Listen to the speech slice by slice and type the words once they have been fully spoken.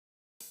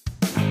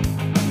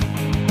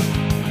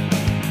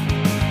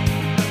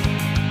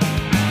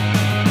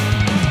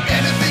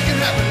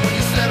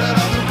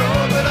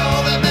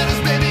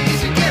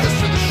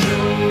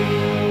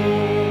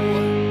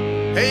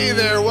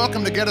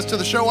welcome to Get Us to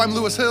the Show. I'm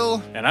Lewis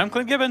Hill. And I'm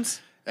Clint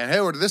Gibbons. And hey,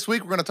 this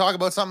week we're going to talk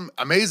about something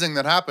amazing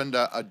that happened,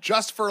 a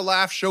Just for a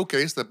Laugh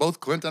showcase that both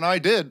Clint and I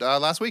did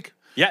last week.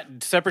 Yeah,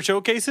 separate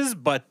showcases,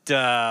 but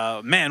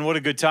man, what a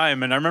good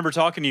time. And I remember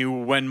talking to you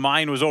when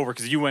mine was over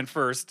because you went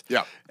first.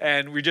 Yeah.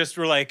 And we just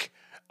were like,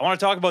 I want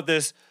to talk about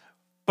this,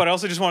 but I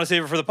also just want to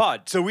save it for the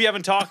pod. So we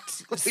haven't talked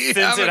since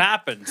it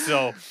happened.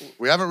 So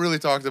we haven't really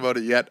talked about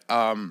it yet.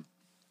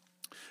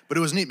 But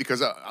it was neat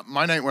because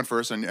my night went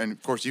first, and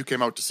of course you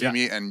came out to see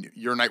me, and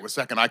your night was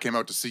second. I came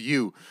out to see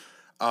you.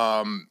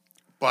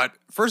 But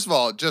first of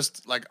all,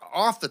 just like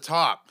off the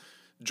top,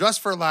 Just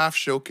for a Laugh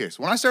showcase.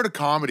 When I started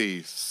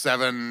comedy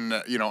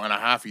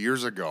 7.5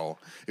 years ago,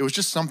 it was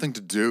just something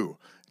to do.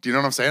 Do you know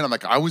what I'm saying? I'm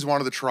like, I always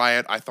wanted to try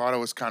it. I thought it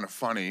was kind of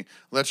funny.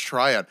 Let's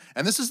try it.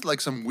 And this is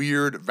like some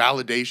weird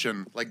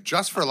validation, like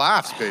just for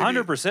laughs, baby.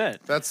 100%.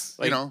 That's,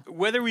 like,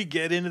 whether we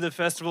get into the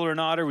festival or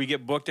not, or we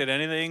get booked at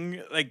anything,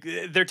 like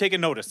they're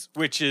taking notice,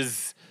 which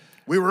is...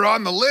 We were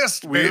on the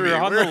list, baby. We were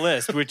on the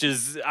list, which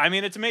is, I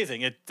mean, it's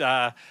amazing.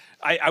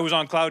 I was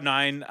on cloud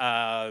nine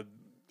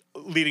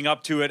leading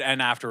up to it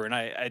and after, and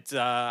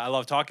I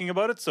love talking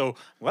about it. So I'm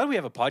glad we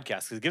have a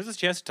podcast because it gives us a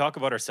chance to talk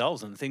about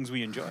ourselves and the things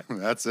we enjoy.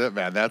 That's it,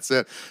 man. That's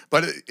it.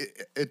 But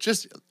it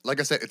just, like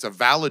I said, it's a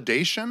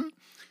validation.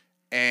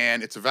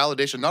 And it's a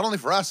validation not only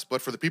for us,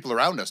 but for the people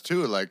around us,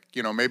 too. Like,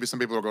 maybe some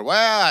people are going,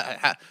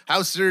 well,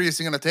 how serious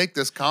are you going to take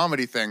this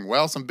comedy thing?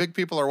 Well, some big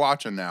people are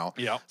watching now.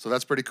 Yeah. So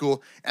that's pretty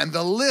cool. And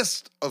the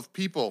list of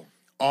people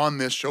on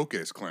this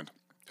showcase, Clint.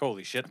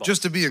 Holy shit. Balls.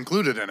 Just to be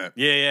included in it.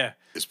 Yeah.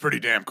 Is pretty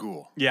damn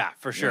cool. Yeah,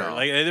 for sure.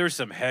 Like there's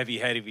some heavy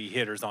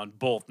hitters on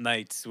both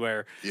nights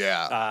where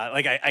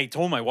I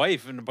told my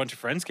wife and a bunch of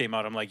friends came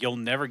out, I'm like, you'll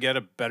never get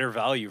a better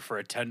value for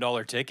a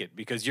 $10 ticket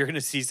because you're gonna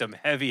see some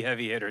heavy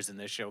hitters in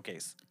this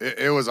showcase.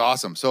 It was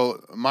awesome.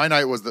 So my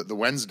night was the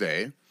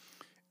Wednesday,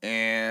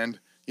 and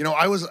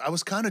I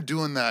was kind of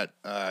doing that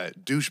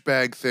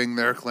douchebag thing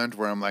there, Clint,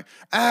 where I'm like,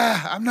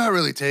 I'm not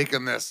really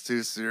taking this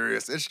too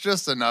serious. It's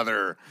just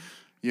another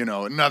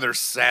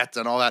set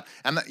and all that.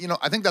 And,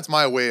 I think that's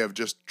my way of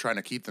just trying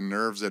to keep the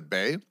nerves at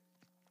bay.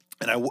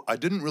 And I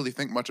didn't really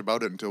think much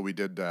about it until we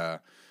did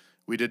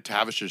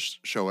Tavish's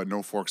show at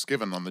No Forks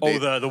Given on the day.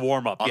 Oh, the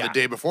warm-up. On the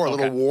day before, a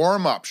little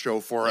warm-up show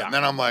for it. Yeah. And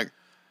then I'm like,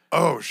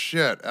 oh,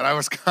 shit. And I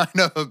was kind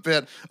of a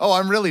bit,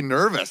 I'm really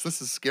nervous.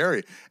 This is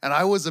scary. And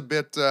I was a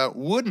bit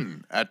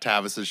wooden at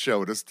Tavis's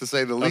show, to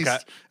say the least.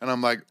 Okay. And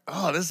I'm like,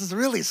 this is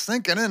really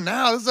sinking in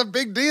now. This is a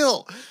big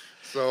deal.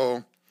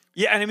 So...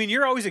 Yeah, and I mean,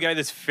 you're always a guy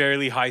that's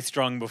fairly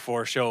high-strung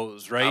before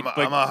shows, right?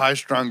 I'm a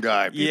high-strung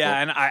guy, people.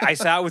 Yeah, and I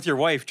sat with your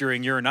wife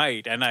during your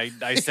night, and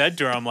I said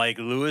to her, I'm like,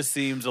 Lewis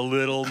seems a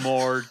little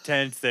more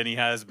tense than he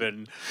has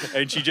been.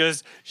 And she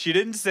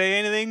didn't say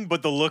anything,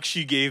 but the look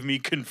she gave me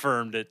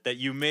confirmed it, that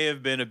you may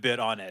have been a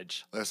bit on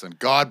edge. Listen,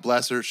 God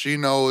bless her. She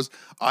knows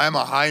I'm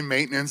a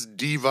high-maintenance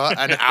diva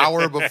an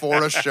hour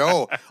before a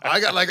show.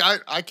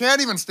 I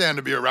can't even stand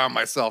to be around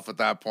myself at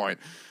that point.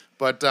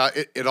 But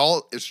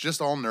it's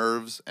just all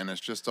nerves, and it's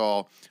just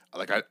all,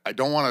 like, I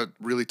don't want to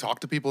really talk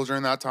to people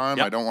during that time.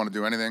 Yep. I don't want to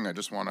do anything. I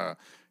just want to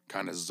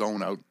kind of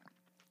zone out.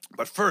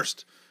 But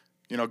first,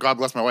 God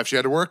bless my wife. She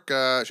had to work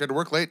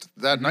late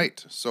that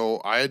night.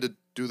 So I had to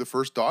do the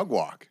first dog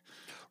walk.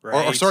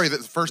 Right. Or sorry, the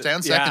first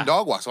and second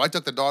dog walk. So I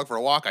took the dog for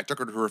a walk. I took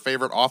her to her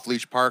favorite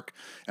off-leash park.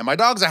 And my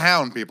dog's a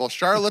hound, people.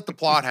 Charlotte the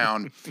Plot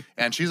Hound.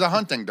 And she's a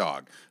hunting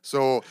dog.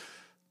 So...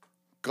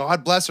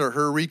 God bless her.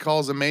 Her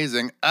recall's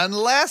amazing.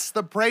 Unless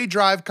the prey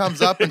drive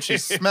comes up and she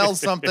smells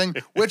something,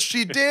 which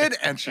she did,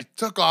 and she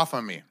took off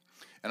on me.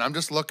 And I'm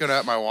just looking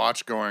at my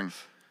watch going,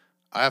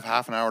 I have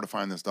half an hour to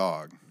find this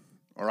dog.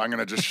 Or I'm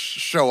going to just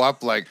show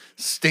up like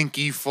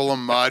stinky, full of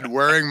mud,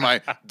 wearing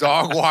my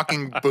dog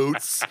walking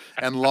boots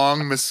and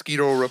long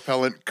mosquito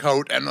repellent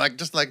coat. And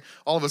just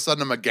all of a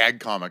sudden I'm a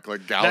gag comic,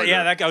 like Gallagher.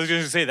 I was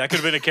going to say, that could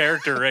have been a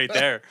character right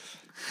there.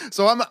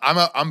 So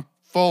I'm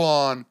full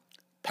on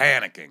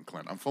panicking,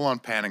 Clint. I'm full on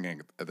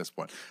panicking at this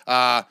point.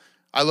 I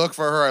look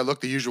for her. I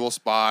look the usual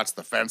spots,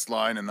 the fence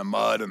line and the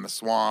mud and the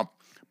swamp.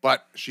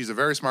 But she's a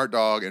very smart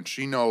dog, and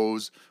she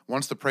knows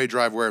once the prey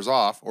drive wears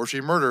off, or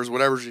she murders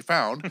whatever she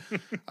found,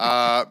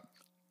 a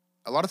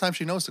lot of times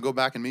she knows to go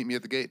back and meet me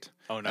at the gate.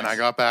 Oh, nice. And I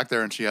got back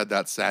there, and she had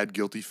that sad,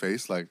 guilty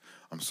face, like,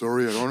 I'm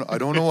sorry, I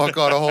don't know what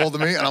got a hold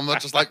of me. And I'm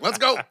just like, let's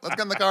go. Let's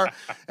get in the car.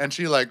 And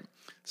she,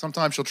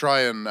 sometimes she'll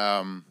try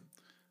and,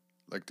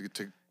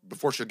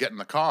 before she'll get in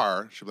the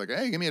car, she'll be like,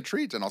 hey, give me a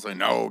treat. And I'll say,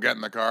 no, get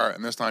in the car.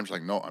 And this time she's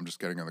like, no, I'm just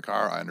getting in the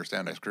car. I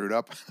understand I screwed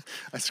up.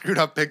 I screwed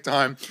up big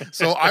time.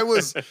 So I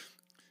was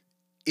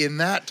in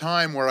that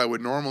time where I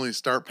would normally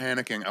start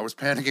panicking. I was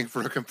panicking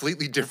for a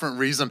completely different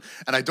reason.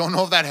 And I don't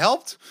know if that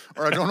helped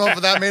or I don't know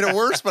if that made it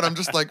worse, but I'm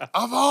just like,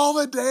 of all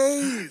the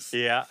days.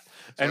 Yeah.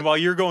 And while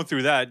you're going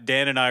through that,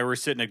 Dan and I were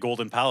sitting at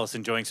Golden Palace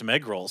enjoying some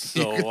egg rolls.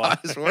 So,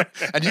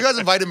 and you guys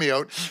invited me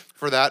out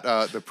for that,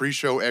 the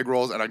pre-show egg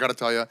rolls. And I got to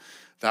tell you,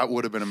 that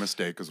would have been a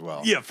mistake as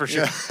well. Yeah, for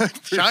sure.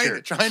 Yeah.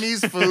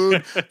 Chinese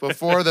food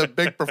before the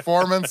big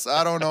performance.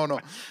 I don't know.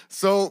 No.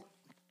 So,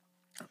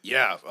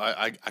 yeah,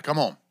 I come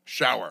home,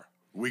 shower,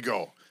 we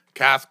go.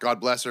 Kath, God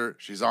bless her,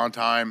 she's on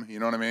time. You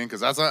know what I mean?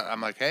 Because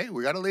I'm like, hey,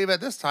 we got to leave at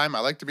this time. I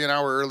like to be an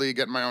hour early,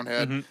 get in my own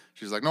head.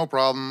 She's like, no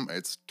problem.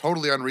 It's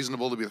totally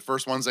unreasonable to be the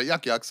first ones at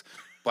yucks.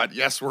 But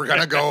yes, we're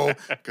going to go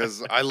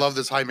because I love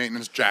this high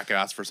maintenance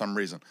jackass for some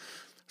reason.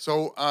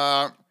 So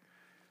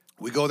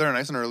we go there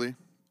nice and early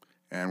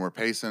and we're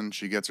pacing.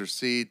 She gets her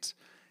seat.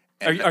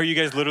 Are you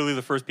guys literally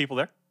the first people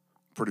there?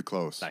 Pretty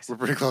close. Nice. We're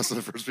pretty close to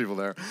the first people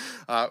there.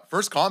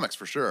 First comics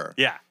for sure.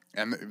 Yeah.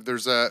 And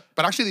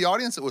but actually the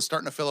audience was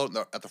starting to fill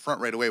out at the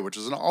front right away, which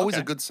is always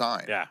a good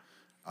sign. Yeah.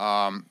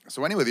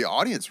 So anyway, the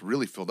audience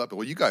really filled up.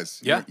 Well, you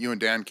guys, you and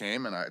Dan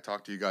came, and I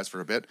talked to you guys for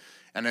a bit,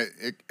 and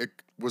it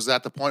was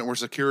at the point where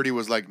security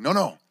was like,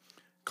 no,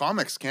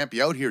 comics can't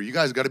be out here. You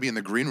guys got to be in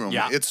the green room.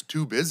 Yeah. It's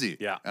too busy.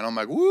 Yeah. And I'm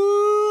like,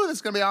 woo, this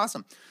is gonna be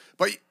awesome.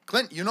 But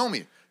Clint, you know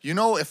me. You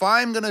know, if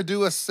I'm going to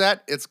do a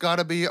set, it's got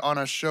to be on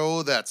a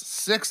show that's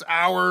 6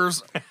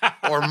 hours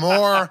or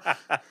more.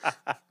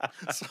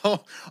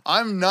 So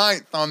I'm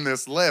 9th on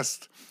this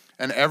list.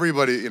 And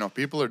everybody,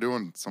 people are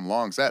doing some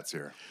long sets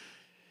here.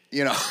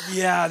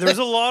 Yeah, there's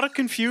a lot of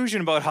confusion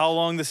about how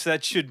long the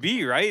set should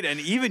be, right? And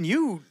even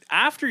you,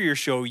 after your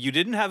show, you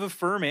didn't have a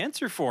firm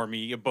answer for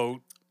me about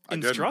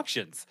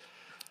instructions.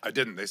 I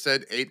didn't. They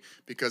said 8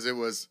 because it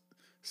was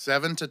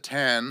 7 to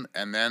 10,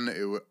 and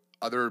then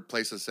other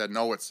places said,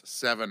 no, it's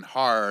 7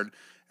 hard.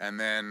 And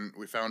then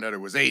we found out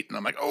it was 8. And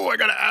I'm like, oh, I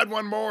got to add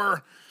one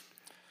more.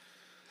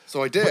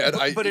 So I did.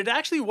 But it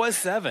actually was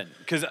 7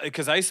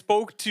 because I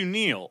spoke to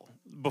Neil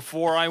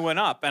before I went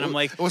up. And I'm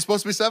like. It was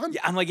supposed to be 7?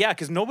 I'm like, yeah,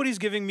 because nobody's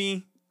giving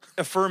me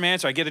a firm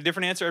answer. I get a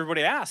different answer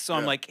everybody asks. So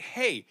I'm like,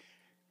 hey,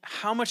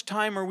 how much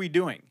time are we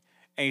doing?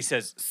 And he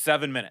says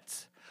 7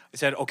 minutes. I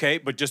said, okay,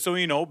 but just so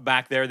you know,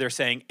 back there, they're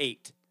saying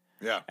 8.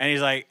 Yeah. And he's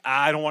like,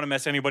 I don't want to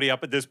mess anybody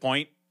up at this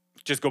point.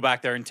 Just go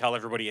back there and tell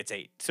everybody it's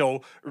 8.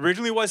 So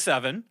originally it was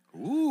 7.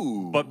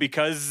 Ooh. But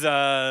because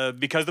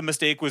the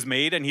mistake was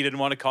made and he didn't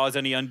want to cause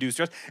any undue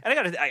stress.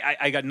 And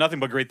I got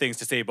nothing but great things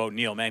to say about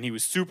Neil, man. He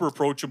was super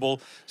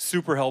approachable,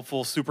 super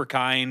helpful, super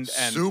kind,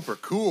 and super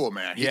cool,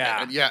 man.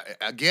 Yeah.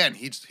 Again,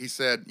 he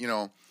said,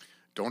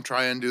 don't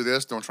try and do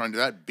this, don't try and do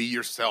that. Be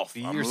yourself.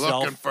 I'm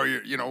looking for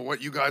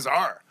what you guys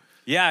are.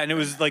 Yeah, and it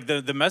was like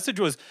the message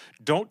was,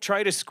 don't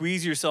try to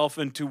squeeze yourself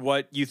into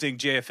what you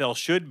think JFL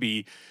should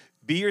be.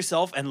 Be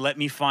yourself and let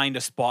me find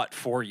a spot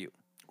for you.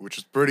 Which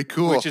is pretty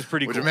cool. Which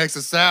Which makes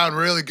it sound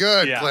really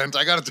good, Clint.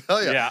 I got to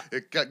tell you. Yeah.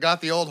 It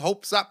got the old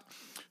hopes up.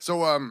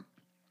 So I'm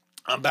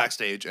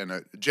backstage,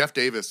 and Jeff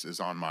Davis is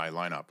on my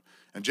lineup.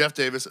 And Jeff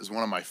Davis is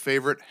one of my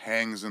favorite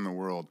hangs in the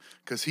world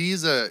because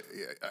he's an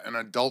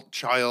adult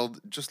child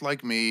just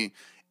like me.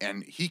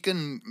 And he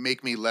can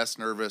make me less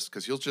nervous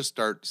because he'll just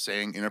start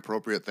saying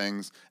inappropriate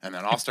things, and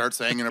then I'll start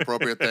saying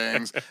inappropriate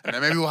things, and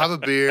then maybe we'll have a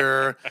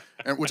beer,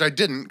 which I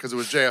didn't because it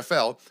was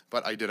JFL,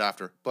 but I did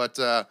after. But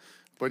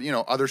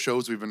other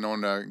shows we've been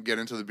known to get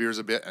into the beers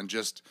a bit and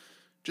just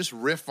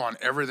riff on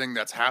everything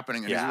that's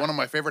happening. And he's one of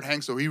my favorite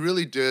hangs, so he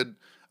really did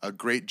a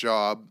great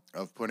job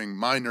of putting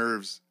my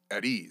nerves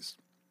at ease.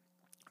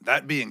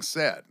 That being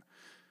said,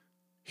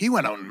 he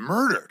went out and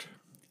murdered.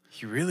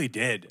 He really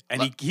did.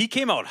 And he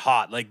came out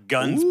hot, like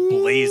guns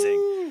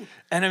blazing.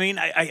 And I mean,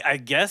 I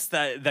guess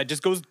that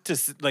just goes to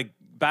like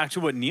back to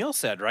what Neil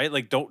said, right?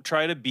 Like, don't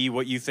try to be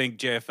what you think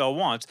JFL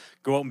wants.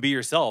 Go out and be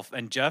yourself.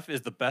 And Jeff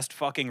is the best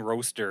fucking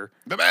roaster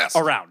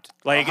around.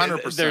 Like,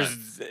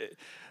 100%.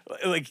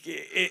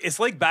 It's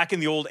like back in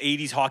the old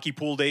 80s hockey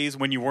pool days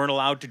when you weren't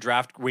allowed to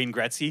draft Wayne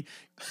Gretzky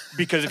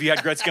because if you had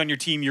Gretzky on your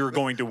team, you were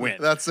going to win.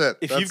 That's it.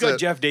 If you've got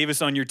Jeff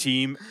Davis on your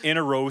team in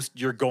a roast,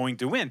 you're going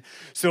to win.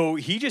 So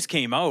he just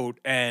came out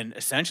and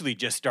essentially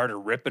just started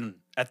ripping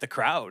at the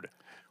crowd.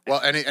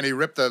 Well, and he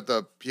ripped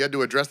he had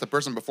to address the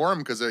person before him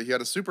because he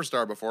had a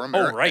superstar before him.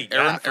 Oh, right.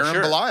 Aaron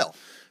Belisle.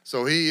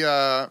 So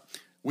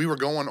we were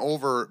going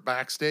over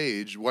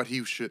backstage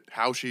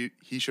how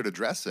he should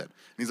address it.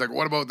 And he's like,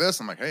 what about this?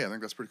 I'm like, hey, I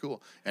think that's pretty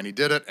cool. And he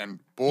did it, and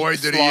boy,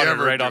 did he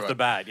ever right off the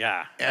bat,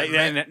 yeah.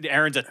 And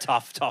Aaron's a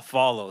tough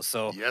follow.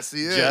 So yes,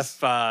 he is. Jeff,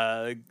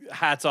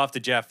 hats off to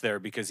Jeff there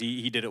because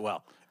he did it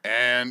well.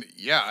 And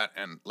yeah,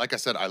 and like I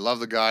said, I love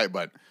the guy,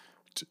 but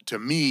to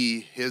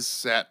me, his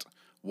set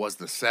was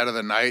the set of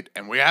the night.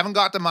 And we haven't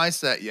got to my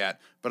set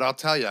yet, but I'll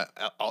tell you,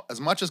 as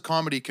much as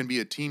comedy can be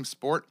a team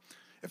sport,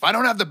 if I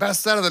don't have the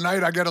best set of the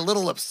night, I get a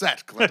little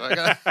upset, Clint.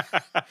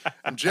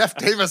 And Jeff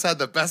Davis had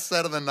the best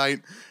set of the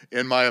night,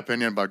 in my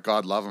opinion, but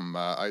God love him.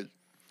 I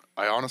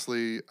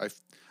honestly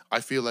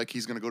feel like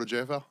he's going to go to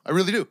JFL. I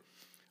really do.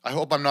 I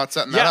hope I'm not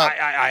setting that up.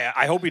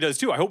 I hope he does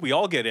too. I hope we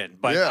all get in.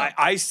 But yeah.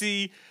 I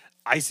see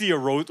a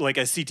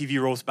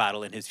CTV roast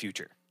battle in his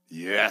future.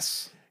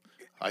 Yes.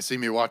 I see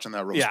me watching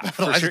that roast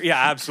battle. For sure.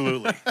 Yeah,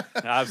 absolutely.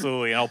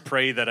 Absolutely. And I'll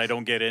pray that I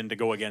don't get in to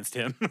go against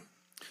him.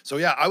 So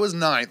yeah, I was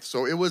 9th.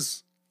 So it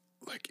was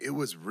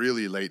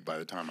really late by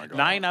the time I got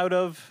 9 out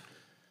of.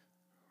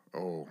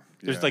 Oh,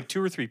 there's like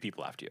 2 or 3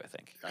 people after you, I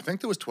think. I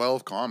think there was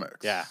 12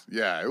 comics. Yeah.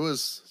 Yeah, it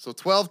was. So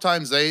 12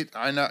 times 8.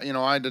 I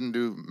know, I didn't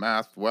do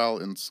math well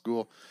in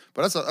school,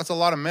 but that's a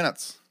lot of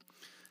minutes.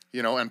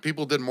 And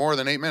people did more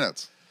than 8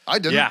 minutes. I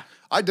didn't. Yeah.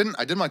 I didn't.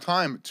 I did my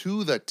time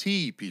to the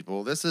T,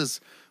 people. This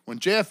is when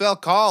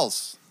JFL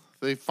calls.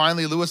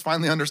 Lewis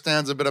finally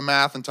understands a bit of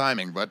math and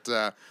timing. But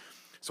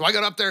so I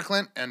got up there,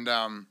 Clint, and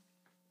I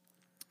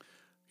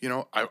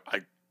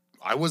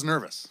was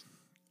nervous.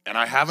 And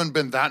I haven't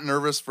been that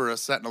nervous for a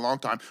set in a long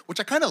time,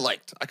 which I kind of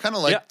liked. I kind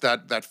of liked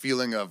that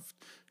feeling of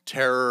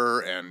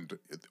terror and,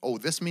 oh,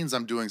 this means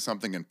I'm doing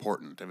something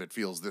important if it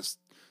feels this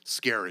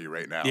scary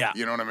right now. Yeah.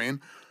 You know what I mean?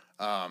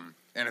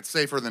 And it's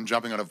safer than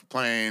jumping out of a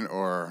plane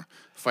or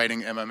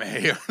fighting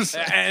MMA. Or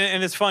something.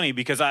 And it's funny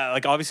because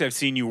obviously I've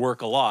seen you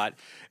work a lot.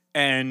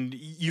 And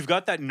you've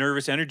got that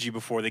nervous energy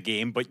before the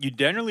game, but you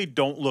generally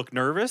don't look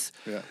nervous.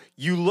 Yeah.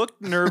 You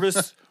look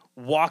nervous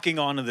walking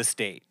onto the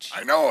stage.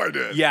 I know I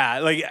did. Yeah,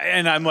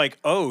 and I'm like,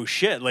 oh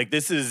shit,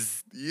 this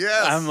is.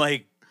 Yes. I'm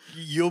like,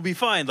 you'll be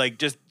fine.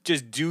 Just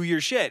do your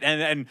shit.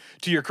 And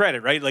to your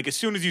credit, right? As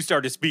soon as you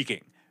started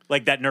speaking,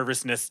 that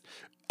nervousness,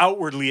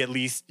 outwardly at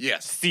least,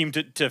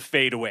 seemed to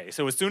fade away.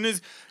 So as soon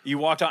as you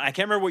walked on, I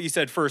can't remember what you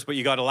said first, but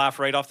you got a laugh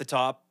right off the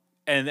top,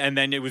 and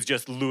then it was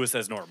just Lewis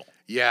as normal.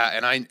 Yeah,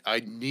 and I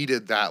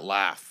needed that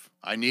laugh.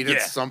 I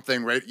needed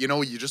something, right?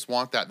 You just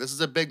want that. This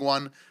is a big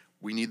one.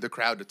 We need the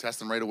crowd to test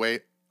them right away.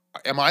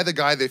 Am I the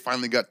guy they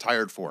finally got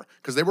tired for?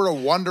 Because they were a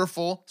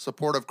wonderful,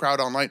 supportive crowd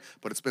all night,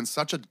 but it's been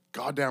such a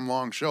goddamn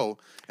long show.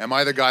 Am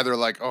I the guy they're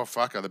like, oh,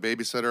 fuck, I'm the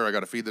babysitter, I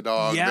got to feed the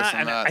dog, yeah, this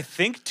and that? I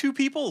think 2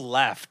 people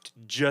left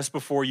just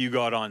before you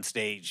got on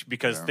stage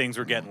because things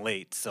were getting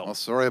late. So, well,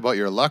 sorry about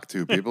your luck,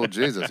 2 people.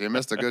 Jesus, you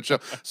missed a good show.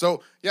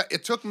 So, yeah,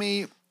 it took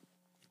me,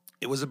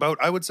 it was about,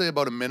 I would say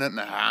about a minute and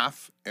a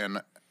half,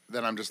 and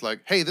then I'm just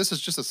like, hey, this is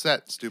just a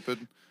set,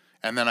 stupid.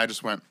 And then I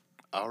just went,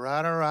 all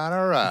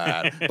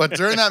right. But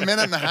during that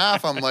minute and a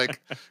half, I'm like,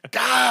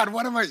 God,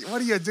 what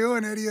are you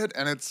doing, idiot?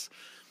 And it's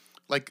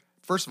like,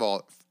 first of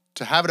all,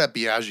 to have it at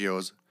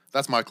Biagio's,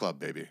 that's my club,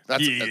 baby.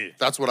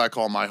 That's what I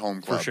call my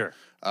home club. For sure.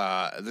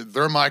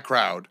 They're my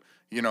crowd.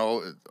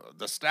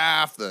 The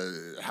staff,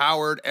 the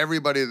Howard,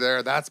 everybody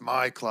there, that's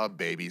my club,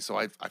 baby. So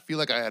I feel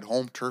like I had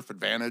home turf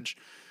advantage.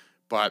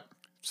 But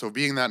so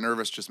being that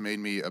nervous just made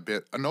me a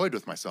bit annoyed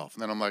with myself.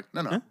 And then I'm like,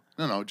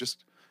 no,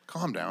 just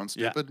calm down,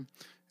 stupid.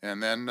 Yeah.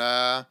 And then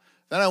I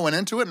went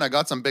into it and I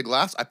got some big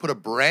laughs. I put a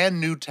brand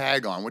new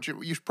tag on, which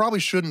you probably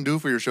shouldn't do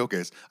for your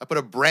showcase. I put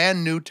a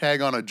brand new tag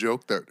on a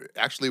joke that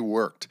actually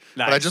worked.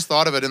 Nice. But I just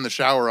thought of it in the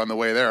shower on the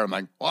way there. I'm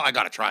like, well, I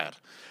got to try it.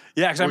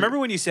 Yeah, because I remember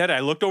when you said it,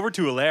 I looked over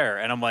to Hilaire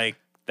and I'm like,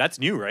 that's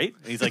new, right?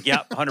 And he's like,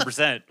 yeah,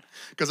 100%.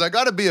 Because I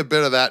got to be a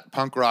bit of that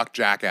punk rock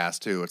jackass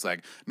too. It's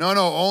like, no,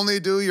 only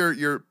do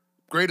your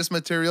greatest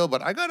material,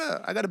 but I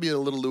gotta be a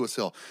little Lewis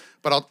Hill.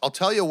 But I'll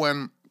tell you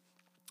when.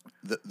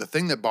 The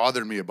thing that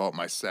bothered me about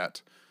my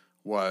set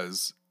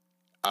was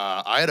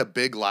I had a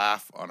big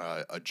laugh on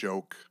a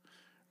joke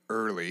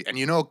early. And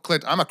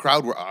Clint, I'm a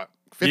crowd work.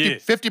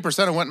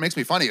 50% of what makes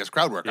me funny is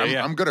crowd work.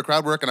 I'm good at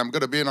crowd work and I'm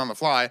good at being on the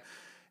fly.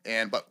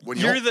 But when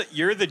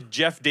you're the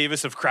Jeff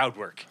Davis of crowd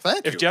work.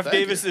 Thank you. If Jeff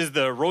Davis is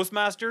the roast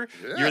master,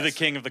 you're the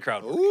king of the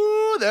crowd work.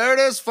 Ooh, there it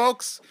is,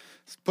 folks.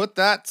 Put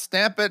that,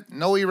 stamp it,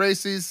 no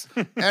erases.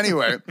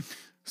 Anyway.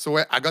 So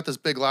I got this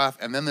big laugh,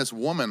 and then this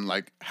woman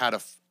had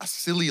a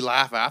silly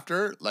laugh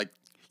after,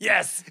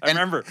 yes, I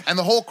remember. And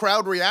the whole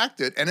crowd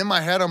reacted, and in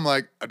my head I'm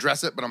like,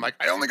 address it, but I'm like,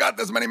 I only got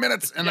this many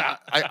minutes, and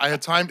I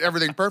had timed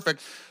everything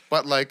perfect,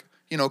 but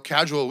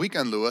casual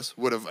weekend Lewis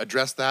would have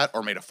addressed that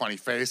or made a funny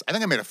face. I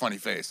think I made a funny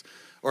face,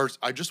 or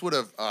I just would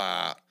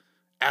have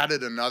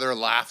added another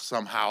laugh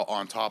somehow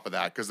on top of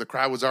that because the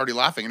crowd was already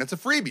laughing, and it's a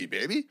freebie,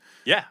 baby.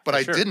 Yeah, but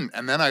I didn't,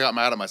 and then I got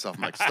mad at myself.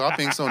 I'm like, stop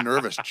being so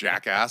nervous,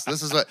 jackass.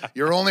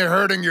 You're only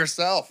hurting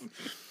yourself.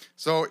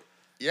 So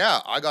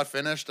yeah, I got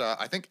finished.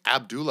 I think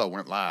Abdullah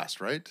went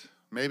last, right?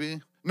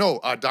 Maybe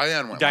no.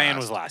 Diane went. Diane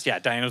was last. Yeah,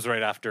 Diane was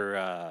right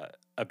after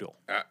Abdul.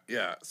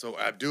 Yeah. So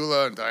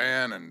Abdullah and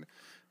Diane, and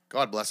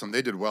God bless them,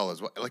 they did well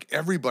as well.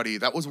 Everybody,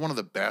 that was one of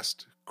the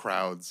best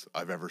crowds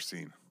I've ever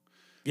seen.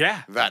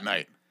 Yeah, that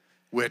night.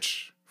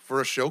 Which, for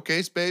a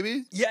showcase,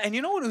 baby? Yeah, and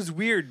you know what was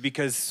weird?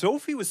 Because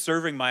Sophie was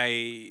serving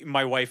my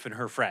wife and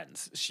her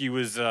friends. She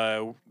was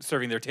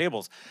serving their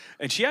tables.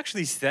 And she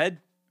actually said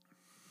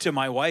to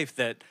my wife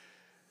that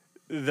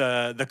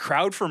the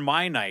crowd for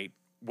my night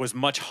was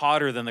much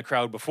hotter than the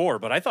crowd before.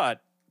 But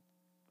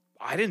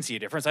I didn't see a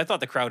difference. I thought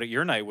the crowd at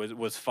your night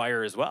was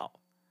fire as well.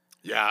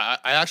 Yeah,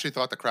 I actually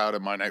thought the crowd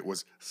at my night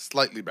was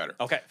slightly better.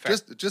 Okay, fair.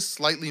 Just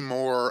slightly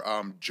more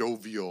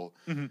jovial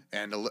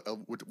and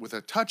with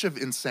a touch of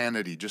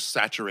insanity just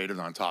saturated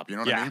on top. You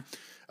know what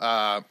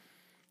I mean?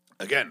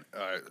 Again,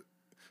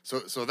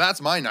 so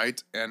that's my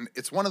night, and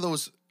it's one of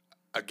those.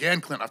 Again,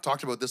 Clint, I've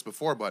talked about this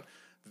before, but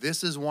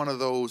this is one of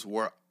those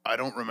where I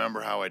don't remember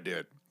how I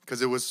did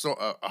because it was so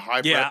a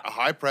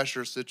high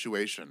pressure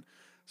situation.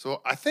 So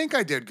I think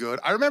I did good.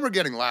 I remember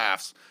getting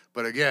laughs,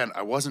 but again,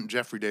 I wasn't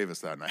Jeffrey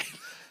Davis that night.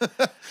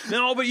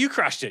 No, but you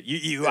crushed it.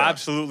 You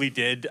absolutely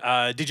did.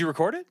 Did you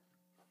record it?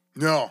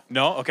 No.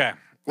 No? Okay.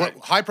 Well,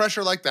 high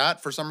pressure like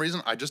that, for some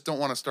reason, I just don't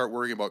want to start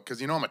worrying about,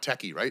 because I'm a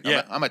techie, right?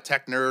 Yeah. I'm a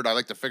tech nerd. I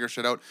like to figure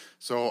shit out.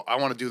 So I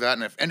want to do that.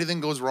 And if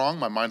anything goes wrong,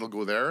 my mind will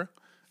go there.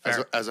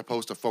 as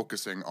opposed to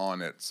focusing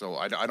on it. So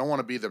I don't want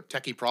to be the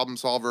techie problem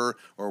solver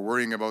or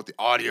worrying about the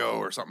audio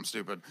or something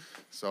stupid.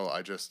 So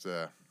I just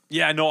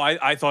Yeah, no,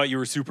 I thought you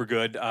were super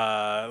good.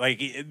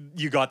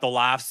 You got the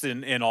laughs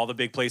in all the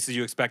big places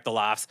you expect the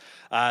laughs.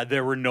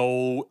 There were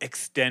no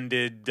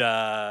extended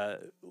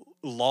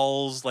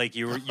lulls. Like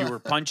you were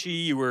punchy.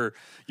 You were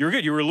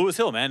good. You were Lewis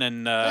Hill, man.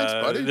 And Thanks,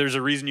 buddy. There's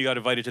a reason you got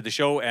invited to the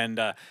show, and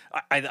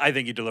I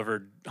think you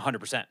delivered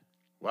 100%.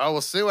 Well,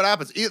 we'll see what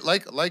happens.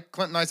 Like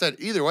Clint and I said,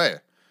 either way,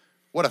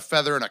 what a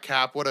feather in a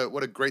cap. What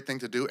a great thing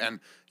to do. And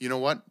you know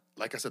what?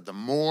 Like I said, the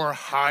more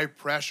high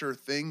pressure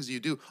things you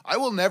do, I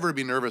will never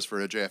be nervous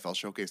for a JFL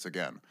showcase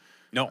again.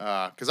 No,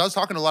 because I was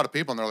talking to a lot of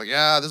people and they're like,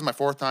 "Yeah, this is my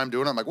 4th time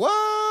doing it." I'm like,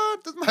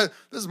 "What?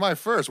 This is my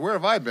first. Where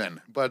have I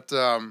been?" But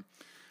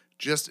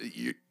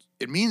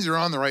it means you're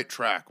on the right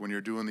track when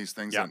you're doing these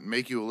things that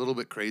make you a little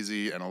bit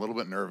crazy and a little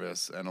bit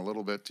nervous and a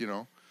little bit,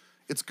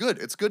 it's good.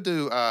 It's good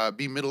to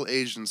be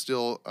middle-aged and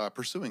still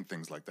pursuing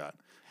things like that.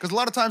 Because a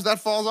lot of times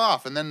that falls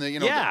off, and then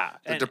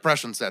the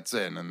depression sets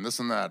in, and this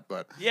and that.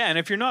 But yeah, and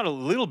if you're not a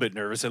little bit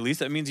nervous, at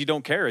least that means you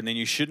don't care, and then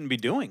you shouldn't be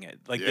doing it.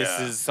 Like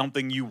this is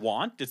something you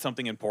want; it's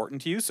something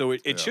important to you, so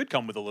it should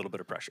come with a little bit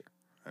of pressure.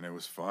 And it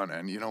was fun,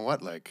 and you know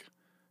what? Like,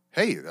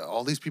 hey,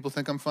 all these people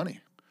think I'm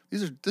funny.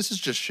 This is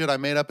just shit I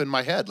made up in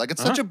my head. Like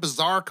it's such a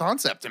bizarre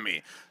concept to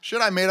me.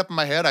 Shit I made up in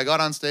my head. I got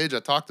on stage,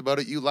 I talked about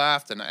it, you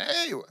laughed, and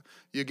hey,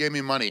 you gave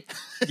me money.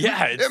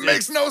 Yeah, it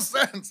makes no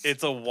sense.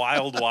 It's a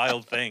wild,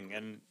 wild thing,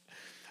 and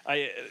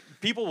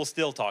people will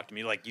still talk to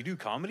me like, "You do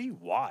comedy?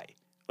 Why?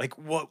 Like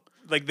what?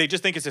 Like they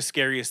just think it's the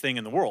scariest thing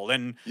in the world."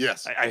 And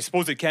yes, I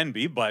suppose it can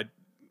be, but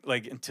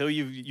like until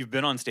you've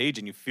been on stage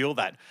and you feel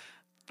that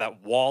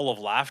wall of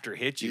laughter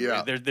hit you,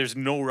 there's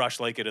no rush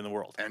like it in the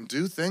world. And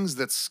do things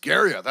that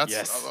scare you. That's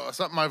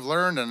something I've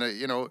learned. And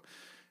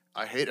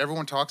I hate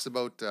everyone talks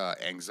about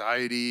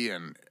anxiety,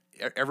 and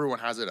everyone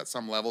has it at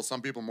some level.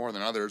 Some people more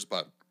than others,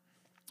 but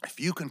if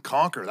you can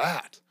conquer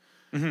that.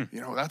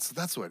 Mm-hmm.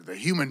 That's what the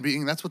human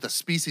being, that's what the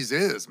species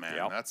is, man.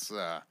 Yep. That's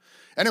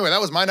anyway, that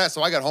was my night.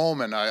 So I got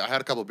home and I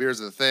had a couple of beers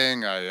of the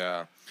thing.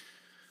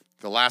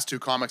 The last 2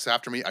 comics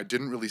after me, I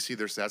didn't really see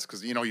their sets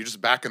because you're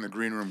just back in the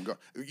green room,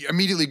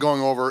 immediately going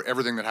over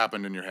everything that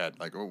happened in your head.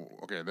 Like, oh,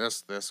 okay,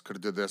 this could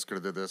have did this, could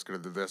have did this, could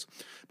have did this.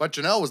 But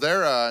Janelle was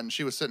there and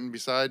she was sitting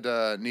beside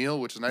Neil,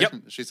 which is nice. Yep.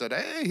 She said,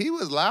 "Hey, he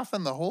was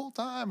laughing the whole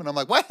time," and I'm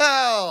like,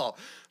 "Well,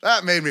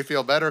 that made me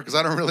feel better because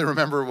I don't really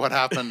remember what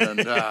happened."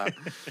 And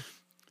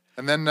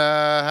and then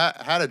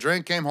had a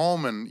drink, came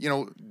home, and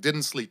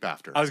didn't sleep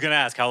after. I was gonna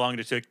ask how long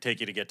did it take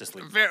you to get to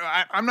sleep.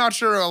 I'm not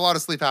sure a lot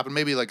of sleep happened.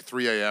 Maybe like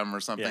 3 a.m. or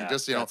something. Yeah,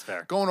 just that's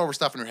fair. Going over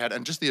stuff in your head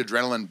and just the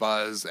adrenaline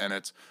buzz. And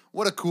it's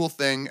what a cool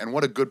thing and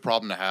what a good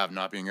problem to have,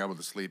 not being able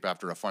to sleep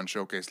after a fun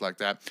showcase like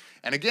that.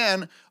 And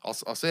again,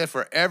 I'll say it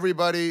for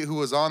everybody who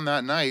was on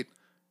that night.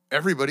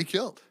 Everybody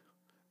killed.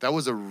 That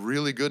was a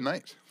really good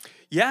night.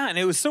 Yeah, and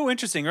it was so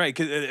interesting, right?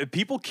 Because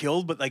people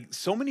killed, but like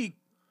so many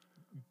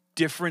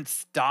different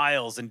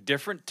styles and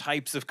different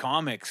types of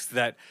comics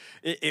that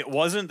it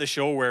wasn't the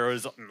show where it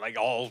was like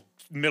all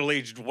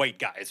middle-aged white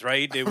guys,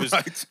 right? It was,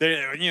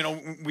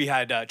 we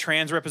had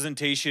trans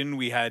representation,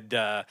 we had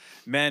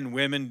men,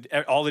 women,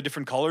 all the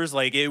different colors.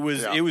 Like it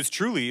was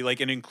truly like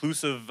an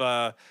inclusive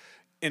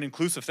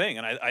thing,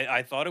 and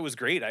I thought it was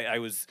great. I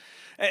was,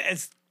 and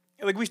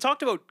like we've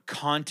talked about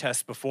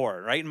contests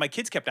before, right? And my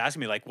kids kept asking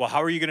me like, "Well,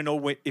 how are you going to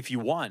know if you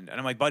won?" And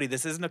I'm like, "Buddy,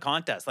 this isn't a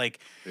contest. Like,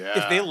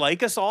 if they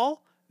like us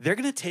all, they're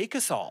going to take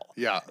us all.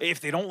 Yeah. If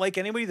they don't like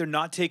anybody, they're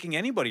not taking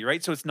anybody,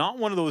 right? So it's not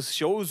one of those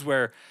shows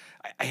where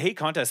I hate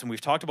contests, and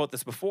we've talked about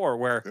this before,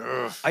 where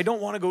I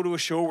don't want to go to a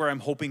show where I'm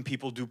hoping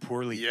people do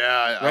poorly.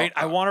 Yeah. Right?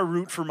 I want to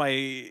root for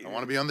I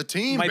want to be on the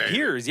team, my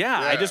peers.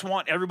 Yeah. I just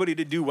want everybody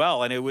to do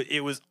well. And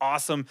it was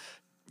awesome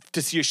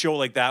to see a show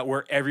like that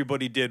where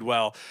everybody did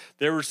well.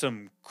 There were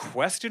some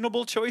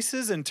questionable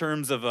choices in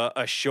terms of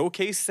a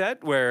showcase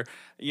set where,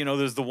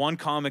 there's the one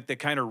comic that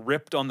kind of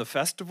ripped on the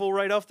festival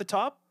right off the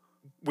top.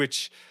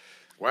 Which,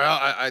 well,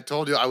 I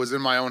told you I was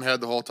in my own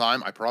head the whole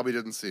time. I probably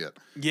didn't see it.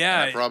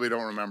 Yeah, I probably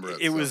don't remember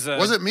it. It was.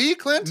 Was it me,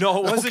 Clint?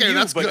 No, it wasn't you.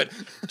 That's but good.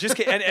 Just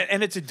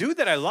and it's a dude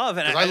that I love,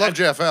 and I love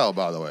JFL,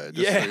 by the way.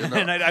 So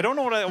and I don't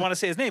know what I want to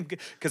say his name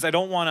because I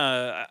don't want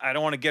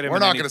to get him. We're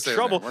in not going to say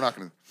trouble. We're not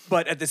going to.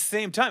 But at the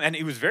same time, and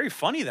it was very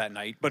funny that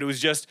night. But it was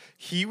just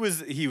he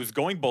was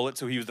going bullet,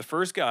 so he was the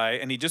first guy,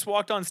 and he just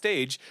walked on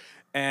stage,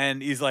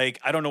 and he's like,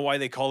 I don't know why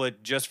they call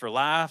it Just for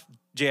Laugh.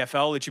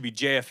 JFL, it should be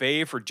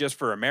JFA for Just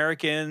for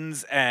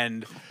Americans,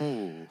 and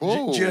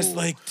just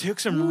like took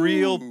some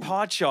real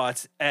pot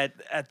shots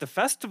at the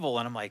festival,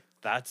 and I'm like,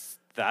 that's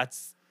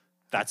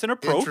an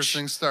approach.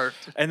 Interesting start.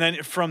 And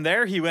then from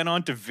there, he went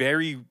on to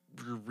very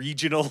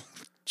regional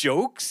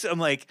jokes. I'm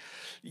like,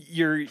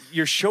 you're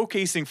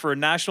showcasing for a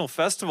national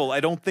festival.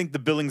 I don't think the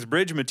Billings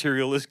Bridge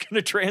material is going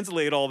to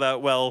translate all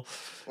that well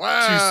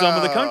to some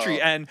of the country,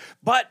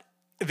 but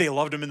they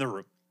loved him in the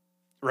room.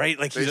 Right?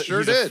 Like They he's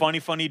sure a did.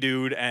 funny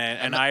dude,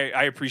 and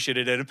I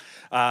appreciated him.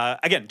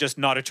 Again, just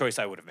not a choice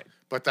I would have made.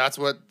 But that's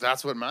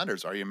what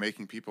matters. Are you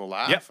making people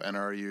laugh? Yep. And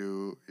are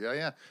you?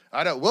 Yeah.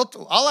 I don't.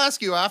 I'll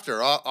ask you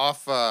after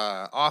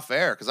off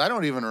air because I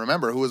don't even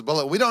remember who was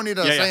Bullet. We don't need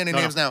to say any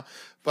names now.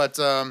 But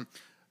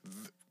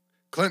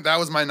Clint, that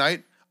was my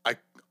night.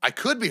 I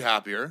could be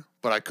happier,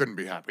 but I couldn't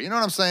be happy. You know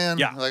what I'm saying?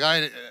 Yeah. Like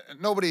I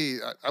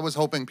was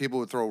hoping people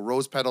would throw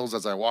rose petals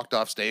as I walked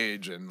off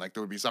stage, and like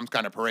there would be some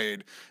kind of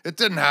parade. It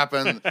didn't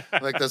happen.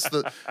 Like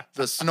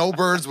the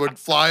snowbirds would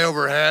fly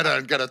overhead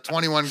and get a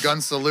 21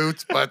 gun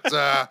salute,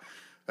 but.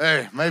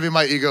 Hey, maybe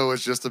my ego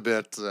was just a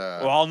bit...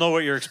 Well, I'll know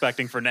what you're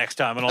expecting for next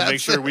time, and I'll make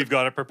sure we've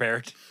got it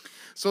prepared.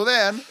 So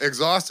then,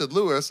 exhausted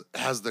Lewis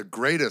has the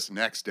greatest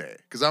next day,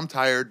 because I'm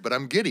tired, but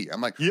I'm giddy.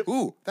 I'm like,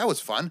 ooh, that was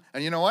fun.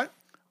 And you know what?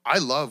 I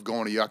love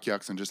going to Yuck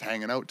Yucks and just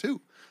hanging out,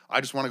 too. I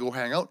just want to go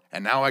hang out,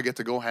 and now I get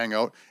to go hang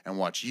out and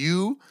watch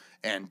you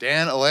and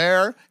Dan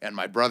Allaire and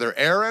my brother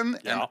Aaron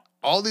and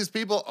all these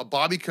people,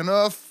 Bobby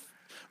Knuff,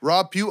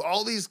 Rob Pugh,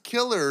 all these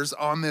killers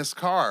on this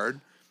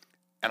card.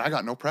 And I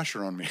got no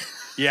pressure on me.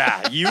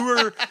 Yeah, you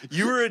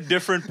were a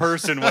different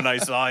person when I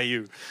saw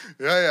you.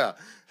 Yeah.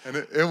 And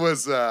it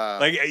was...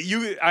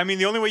 I mean,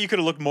 the only way you could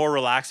have looked more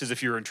relaxed is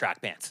if you were in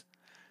track pants.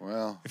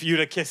 Well... If you'd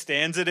have kissed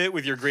stands at it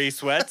with your gray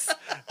sweats,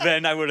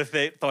 then I would have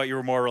thought you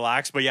were more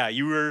relaxed. But yeah,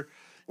 you were...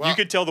 you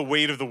could tell the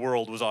weight of the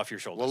world was off your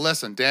shoulders. Well,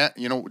 listen, Dan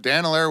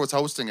Allaire was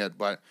hosting it,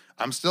 but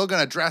I'm still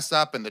going to dress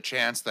up in the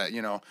chance that,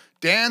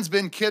 Dan's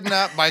been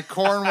kidnapped by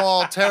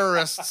Cornwall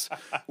terrorists.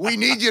 We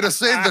need you to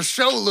save the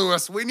show,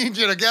 Lewis. We need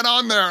you to get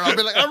on there. And I'll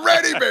be like, I'm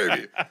ready,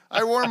 baby.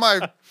 I wore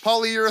my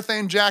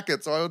polyurethane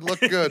jacket, so I would look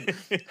good.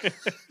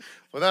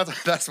 Well,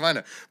 that's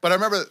fine. But I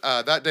remember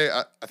that day,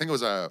 I think it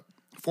was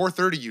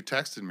 4:30, you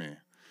texted me.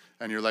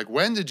 And you're like,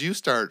 when did you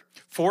start?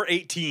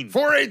 4:18.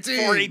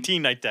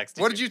 4:18 I texted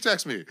you. What did you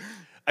text me?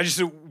 I just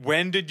said,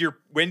 when did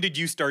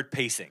you start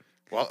pacing?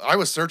 Well, I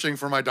was searching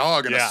for my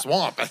dog in a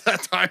swamp at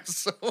that time,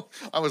 so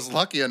I was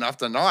lucky enough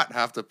to not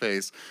have to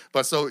pace.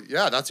 But so,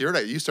 yeah, that's your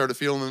day. You started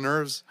feeling the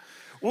nerves.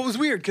 Well, it was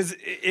weird because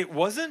it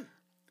wasn't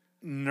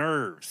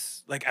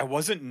nerves. Like, I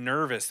wasn't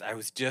nervous. I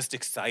was just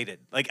excited.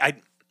 Like,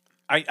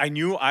 I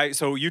knew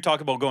so you talk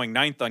about going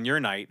ninth on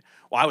your night.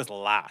 Well, I was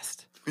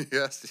last.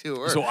 Yes, you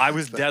were. So I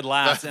was dead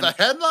last. The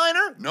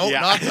headliner? No,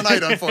 not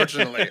tonight,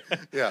 unfortunately.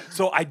 Yeah.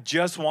 So I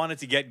just wanted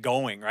to get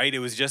going, right? It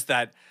was just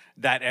that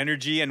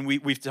energy, and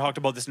we've talked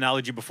about this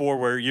analogy before,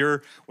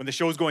 where when the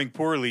show's going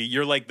poorly,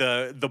 you're like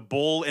the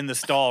bull in the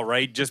stall,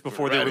 right? Just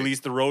before they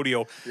release the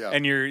rodeo,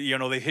 and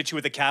they hit you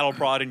with a cattle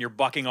prod, and you're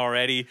bucking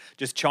already,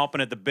 just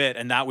chomping at the bit,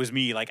 and that was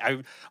me. Like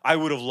I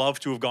would have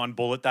loved to have gone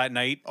bullet that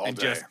night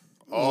just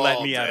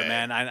let me out of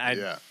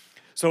man.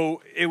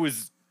 So it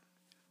was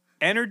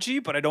energy,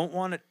 but I don't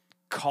want to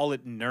call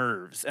it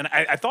nerves. And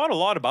I thought a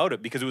lot about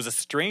it because it was a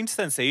strange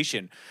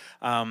sensation.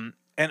 And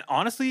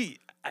honestly,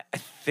 I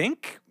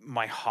think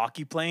my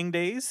hockey playing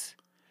days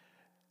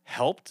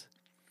helped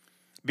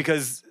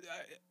because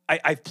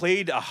I've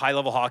played a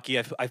high-level hockey.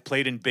 I've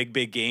played in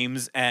big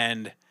games,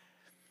 and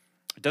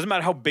it doesn't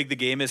matter how big the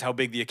game is, how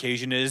big the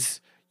occasion is,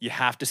 you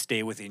have to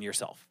stay within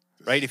yourself,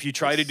 right? If you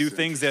try to do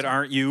things that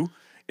aren't you,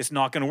 it's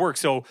not going to work.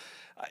 So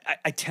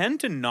I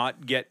tend to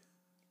not get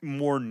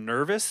more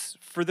nervous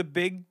for the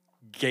big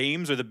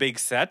games or the big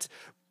sets,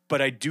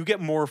 but I do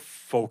get more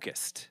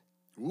focused.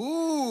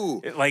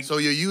 Ooh. So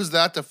you use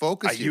that to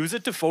focus? I use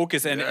it to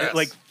focus, and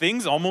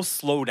things almost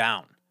slow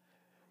down.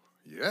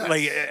 Yes.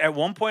 Like at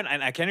one point,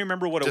 and I can't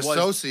remember what it was.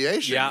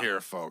 Dissociation here,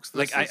 folks.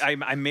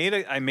 I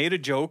made a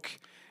joke,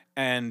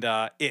 and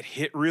it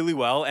hit really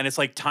well, and it's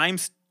like time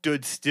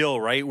stood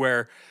still, right?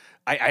 Where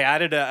I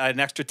added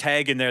an extra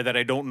tag in there that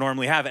I don't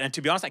normally have, and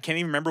to be honest, I can't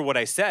even remember what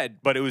I said,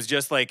 but it was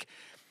just like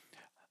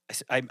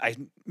I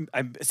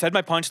said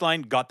my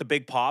punchline, got the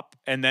big pop,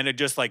 and then it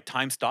just like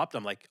time stopped.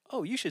 I'm like,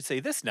 oh, you should say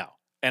this now.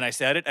 And I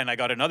said it, and I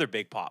got another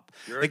big pop.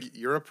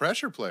 You're a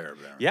pressure player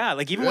there. Yeah,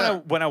 like even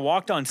when I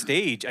walked on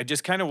stage, I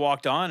just kind of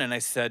walked on, and I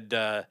said,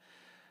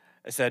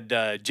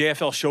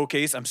 JFL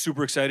Showcase, I'm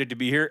super excited to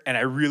be here, and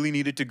I really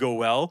needed to go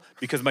well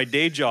because my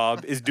day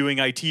job is doing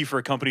IT for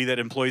a company that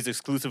employs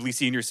exclusively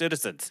senior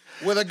citizens.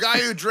 With a guy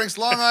who drinks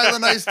Long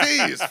Island iced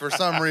teas for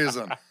some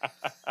reason.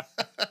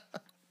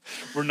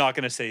 We're not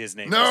going to say his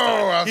name.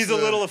 No, he's a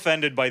little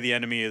offended by the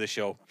enemy of the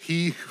show.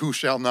 He who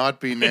shall not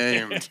be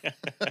named.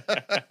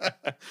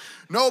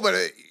 No, but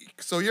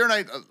so your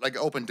night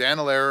opened. Dan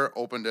Allaire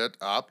opened it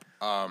up,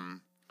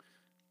 and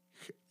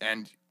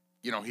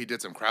he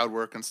did some crowd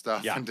work and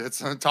stuff, and did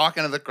some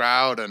talking to the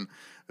crowd and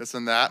this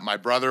and that. My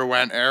brother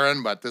went,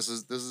 Aaron, but this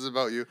is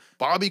about you.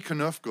 Bobby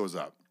Knuff goes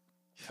up.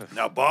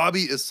 Now,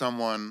 Bobby is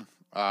someone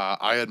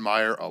I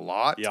admire a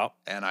lot,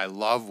 and I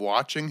love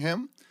watching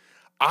him.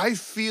 I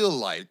feel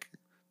like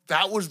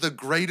that was the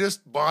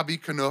greatest Bobby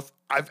Knuff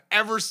I've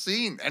ever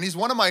seen. And he's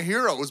one of my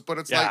heroes, but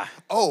it's like,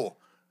 oh,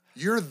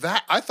 you're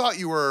that. I thought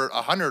you were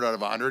 100 out of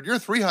 100. You're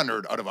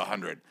 300 out of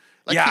 100.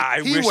 Like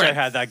I wish I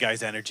had that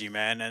guy's energy,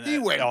 man. And he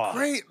went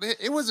great.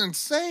 It was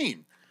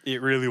insane.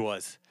 It really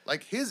was.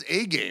 Like his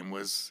A game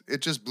it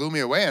just blew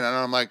me away. And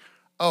I'm like,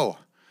 oh,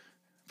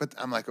 But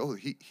I'm like, oh,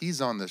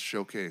 he's on this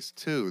showcase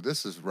too.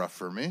 This is rough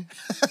for me.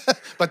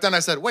 But then I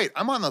said, wait,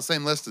 I'm on the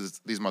same list as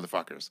these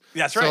motherfuckers.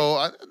 That's right.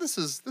 So this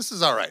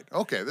is all right.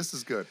 Okay, this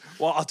is good.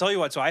 Well, I'll tell you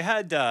what. So I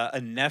had a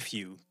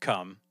nephew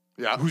come,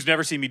 who's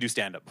never seen me do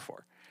stand up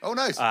before. Oh,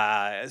 nice.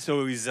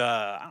 So he's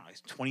I don't know,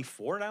 he's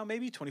 24 now,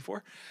 maybe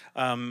 24.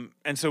 And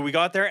so we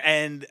got there,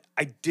 and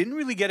I didn't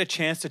really get a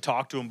chance to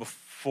talk to him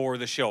before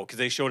the show because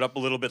they showed up a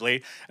little bit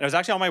late. And I was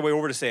actually on my way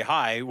over to say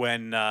hi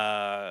when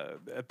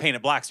Paint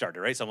It Black started,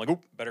 right? So I'm like,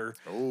 better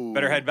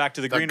head back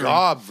to the green room. The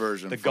gob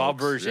version. The gob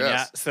version,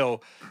 yeah.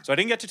 So I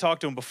didn't get to talk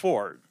to him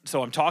before.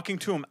 So I'm talking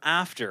to him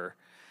after,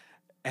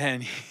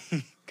 and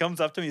he comes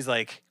up to me. He's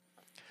like,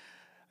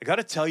 I got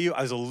to tell you,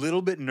 I was a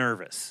little bit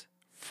nervous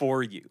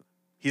for you.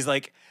 He's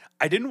like,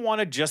 I didn't want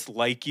to just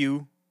like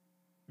you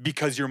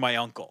because you're my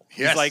uncle.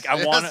 Yes. He's like,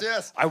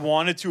 I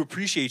wanted to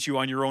appreciate you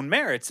on your own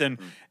merits.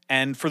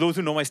 And for those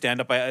who know my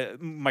stand-up,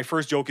 my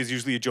first joke is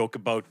usually a joke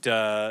about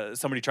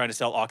somebody trying to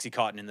sell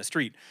Oxycontin in the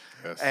street.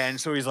 Yes.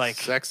 And so he's like...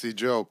 Sexy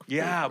joke.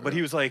 Yeah, but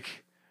he was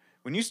like,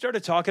 when you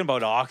started talking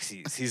about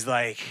oxys, he's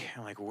like,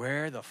 I'm like,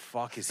 where the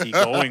fuck is he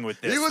going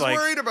with this? He was like,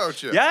 worried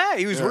about you. Yeah,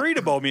 he was worried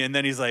about me. And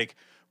then he's like,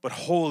 but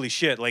holy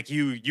shit, like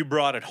you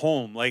brought it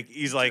home. Like,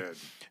 he's like...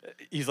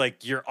 He's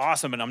like, you're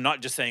awesome, and I'm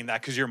not just saying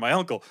that because you're my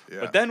uncle. Yeah.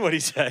 But then what he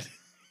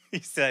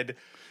said,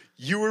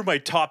 you were my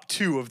top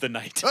 2 of the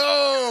night.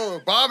 Oh,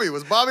 Bobby.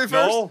 Was Bobby first?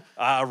 No,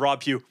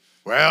 Rob Pugh.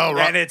 Well,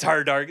 and it's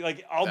hard to argue.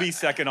 Like, I'll be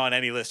second on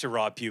any list to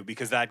Rob Pugh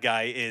because that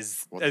guy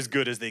is as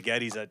good as they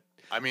get.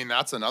 I mean,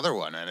 that's another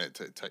one, and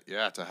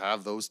to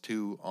have those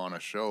two on a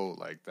show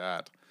like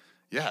that,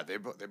 yeah, they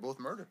both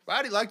murdered.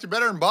 But he liked you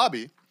better than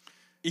Bobby.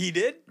 He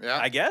did, yeah,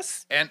 I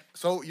guess. And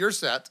so you're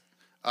set.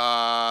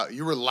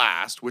 You were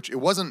last, which it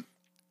wasn't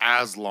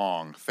as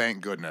long,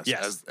 thank goodness,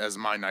 as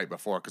my night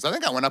before. Because I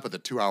think I went up at the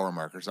 2-hour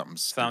mark or something.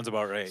 Sounds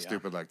about right.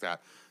 Stupid like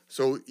that.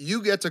 So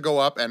you get to go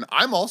up, and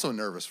I'm also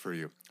nervous for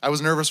you. I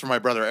was nervous for my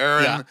brother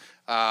Aaron.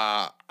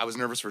 Yeah. I was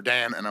nervous for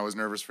Dan, and I was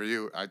nervous for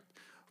you.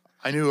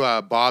 I knew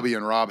Bobby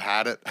and Rob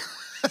had it.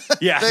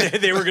 Yeah,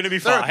 they were going to be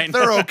fine.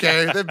 They're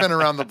okay. They've been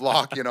around the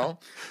block, you know.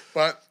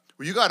 But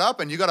you got up,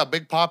 and you got a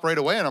big pop right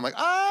away, and I'm like,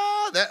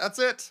 that's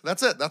it.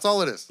 That's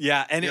all it is.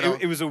 Yeah, and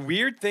it was a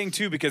weird thing,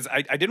 too, because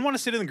I didn't want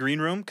to sit in the green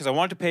room because I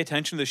wanted to pay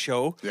attention to the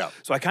show. Yeah.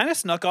 So I kind of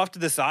snuck off to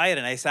the side,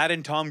 and I sat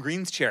in Tom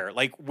Green's chair,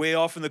 like way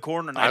off in the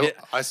corner. And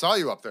I saw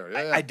you up there.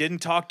 Yeah, I didn't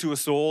talk to a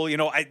soul. You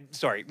know,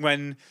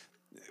 when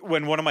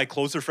one of my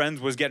closer friends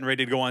was getting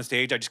ready to go on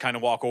stage, I just kind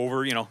of walk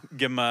over, you know,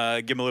 give him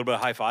a little bit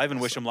of high five and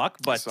wish him luck.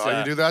 But I saw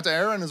you do that to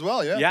Aaron as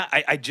well, yeah. Yeah,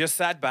 I just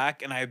sat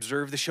back and I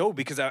observed the show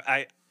because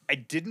I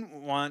didn't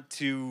want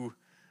to...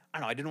 I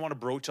don't know, I didn't want to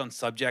broach on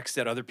subjects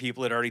that other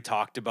people had already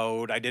talked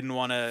about. I didn't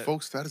want to...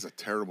 Folks, that is a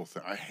terrible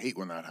thing. I hate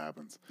when that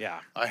happens.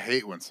 Yeah. I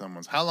hate when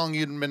someone's... How long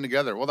you been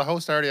together? Well, the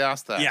host already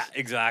asked that. Yeah,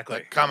 exactly.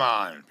 Like, come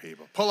on,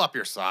 people. Pull up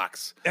your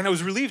socks. And I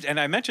was relieved. And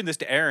I mentioned this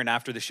to Aaron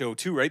after the show,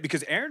 too, right?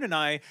 Because Aaron and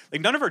I...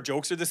 Like, none of our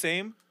jokes are the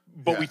same,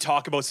 but we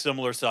talk about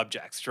similar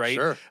subjects, right?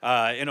 Sure.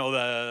 You know,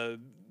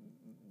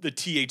 the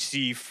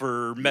THC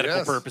for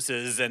medical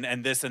purposes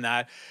and this and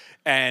that.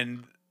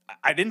 And...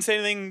 I didn't say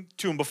anything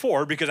to him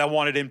before because I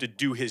wanted him to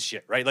do his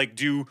shit, right? Like,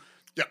 do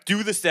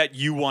the set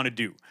you want to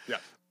do. Yeah.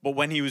 But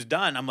when he was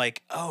done, I'm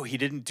like, oh, he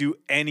didn't do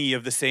any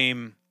of the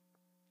same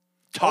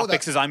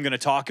topics as I'm going to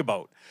talk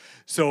about.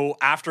 So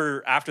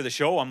after the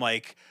show, I'm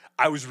like,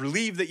 I was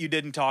relieved that you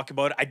didn't talk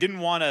about it. I didn't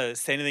want to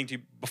say anything to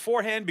you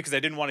beforehand because I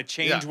didn't want to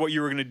change what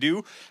you were going to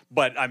do.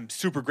 But I'm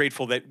super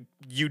grateful that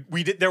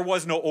there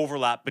was no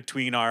overlap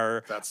between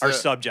our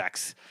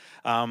subjects.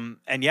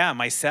 And yeah,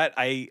 my set,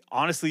 I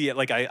honestly,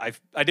 like, I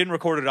didn't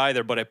record it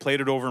either, but I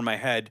played it over in my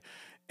head,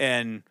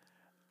 and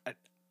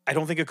I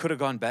don't think it could have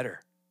gone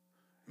better.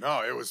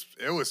 No, it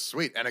was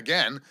sweet. And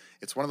again,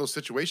 it's one of those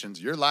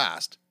situations. You're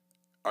last.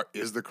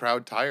 Is the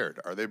crowd tired?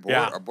 Are they bored?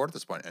 Are bored at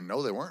this point? And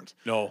no, they weren't.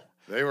 No,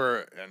 they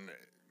were. And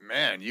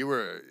man, you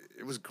were.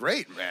 It was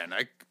great, man.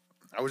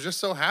 I was just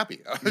so happy.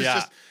 I was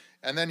just.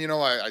 And then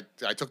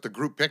I took the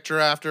group picture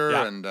after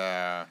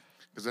and.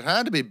 Because it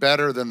had to be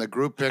better than the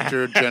group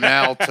picture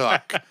Janelle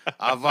took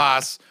of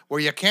us, where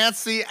you can't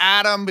see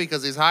Adam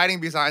because he's hiding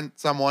behind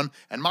someone,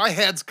 and my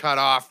head's cut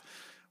off.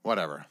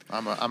 Whatever.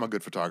 I'm a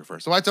good photographer.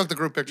 So I took the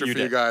group picture for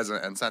you guys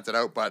and sent it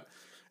out. But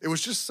it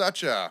was just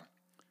such a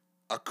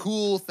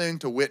cool thing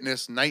to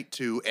witness night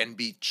 2 and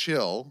be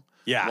chill.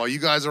 Yeah. While you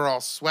guys are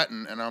all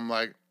sweating, and I'm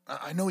like,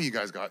 I know you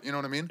guys got, you know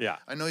what I mean? Yeah.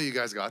 I know you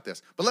guys got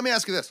this. But let me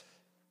ask you this.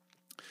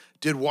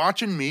 Did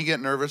watching me get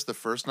nervous the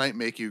first night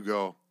make you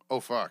go, oh,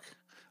 fuck?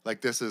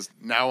 Like, this is,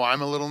 now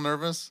I'm a little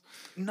nervous?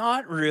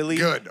 Not really.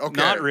 Good, okay.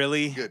 Not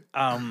really. Good.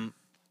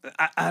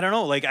 I don't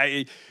know. Like,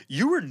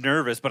 you were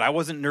nervous, but I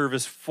wasn't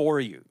nervous for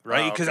you,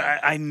 right? Because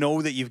I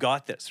know that you've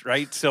got this,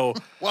 right? So,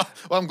 well,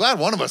 I'm glad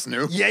one of us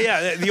knew.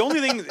 Yeah. The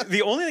only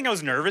thing I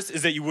was nervous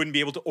is that you wouldn't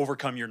be able to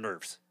overcome your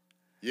nerves.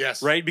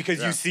 Yes. Right?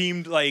 Because you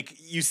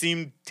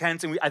seemed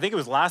tense. And I think it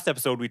was last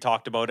episode we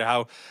talked about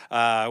how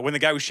when the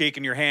guy was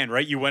shaking your hand,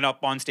 right? You went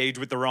up on stage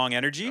with the wrong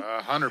energy.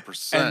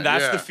 100%. And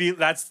that's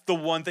that's the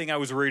one thing I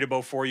was worried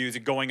about for you is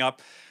it going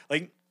up.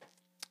 Like,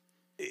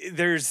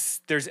 there's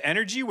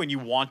energy when you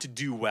want to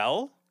do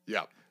well,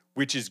 Yeah.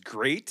 which is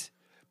great,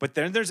 but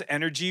then there's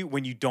energy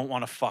when you don't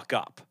want to fuck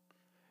up.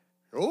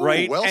 Oh,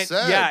 Right? well And-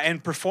 said. Yeah,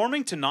 and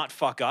performing to not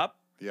fuck up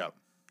Yeah.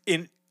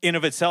 in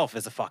of itself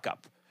is a fuck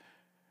up.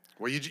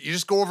 Well, you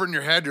just go over it in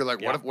your head. You're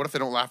like, Yeah. what if they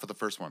don't laugh at the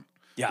first one?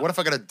 Yeah. What if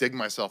I got to dig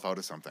myself out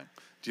of something?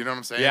 Do you know what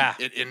I'm saying? Yeah.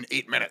 In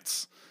 8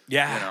 minutes.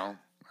 Yeah. You know,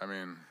 I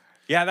mean,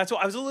 Yeah, that's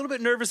what I was a little bit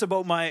nervous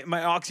about my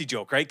oxy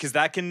joke, right? Because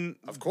that can,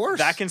 Of course.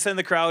 that can send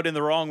the crowd in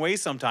the wrong way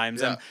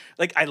sometimes. And Yeah.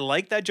 like, I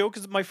like that joke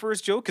as my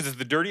first joke because it's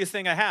the dirtiest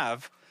thing I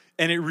have,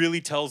 and it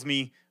really tells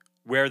me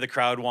where the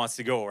crowd wants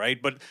to go,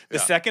 right? But the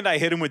Yeah. second I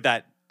hit him with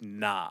that,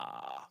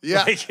 nah,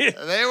 yeah, like,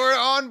 they were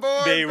on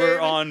board. they were baby.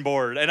 on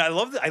board, and I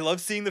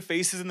love seeing the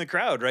faces in the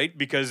crowd, right?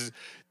 Because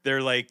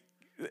they're like,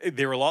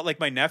 they were a lot like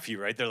my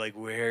nephew, right? They're like,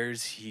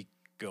 where's he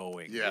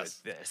going Yes.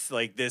 with this?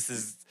 Like, this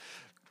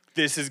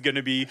is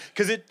gonna be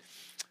because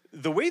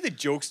the way the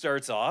joke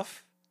starts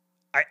off,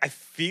 I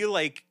feel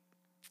like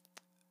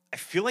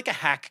a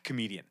hack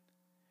comedian,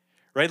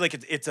 right? Like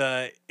it's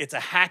a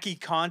hacky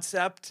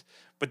concept,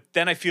 but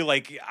then I feel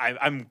like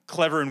I'm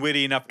clever and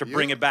witty enough to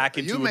bring it back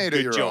into you a made good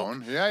it your joke.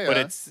 own. Yeah, But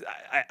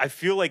yeah. I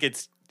feel like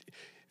it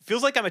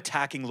feels like I'm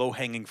attacking low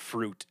hanging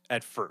fruit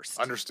at first.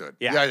 Understood.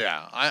 Yeah.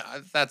 Yeah.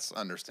 I that's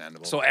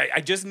understandable. So I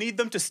just need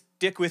them to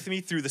stick with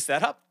me through the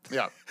setup.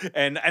 Yeah.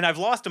 And I've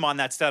lost them on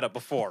that setup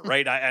before,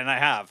 right? I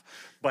have,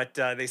 but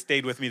they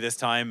stayed with me this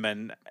time,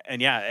 and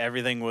yeah,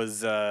 everything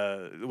was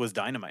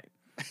dynamite.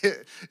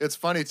 It's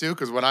funny too,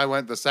 because when I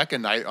went the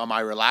second night on my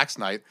relaxed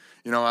night,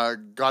 you know,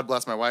 God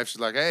bless my wife. She's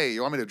like, "Hey,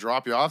 you want me to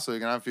drop you off so you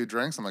can have a few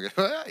drinks?" I'm like,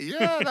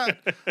 "Yeah,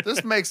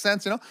 this makes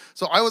sense," you know.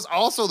 So I was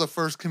also the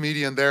first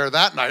comedian there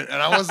that night,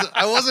 and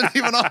I wasn't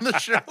even on the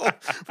show,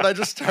 but I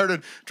just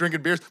started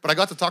drinking beers. But I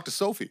got to talk to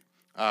Sophie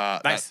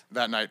Nice.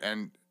 that night,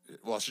 and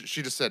well,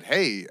 she just said,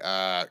 "Hey,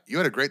 you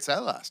had a great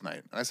set last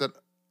night," and I said,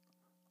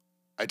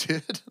 I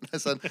did. I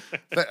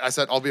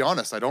said, I'll be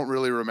honest, I don't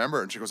really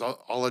remember. And she goes,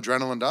 all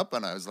adrenalined up.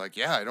 And I was like,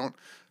 yeah, I don't.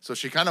 So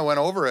she kind of went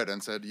over it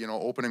and said, you know,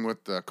 opening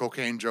with the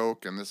cocaine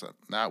joke and this and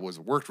that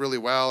worked really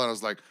well. And I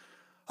was like,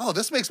 oh,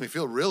 this makes me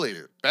feel really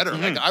better.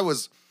 Mm-hmm. Like I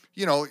was,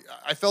 you know,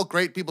 I felt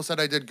great. People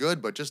said I did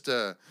good, but just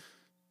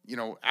you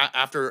know,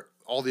 after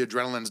all the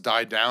adrenaline's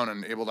died down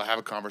and able to have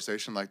a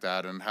conversation like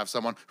that and have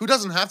someone who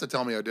doesn't have to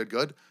tell me I did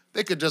good,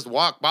 they could just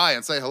walk by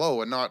and say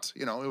hello and not,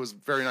 you know, it was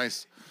very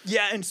nice.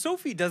 Yeah, and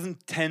Sophie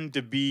doesn't tend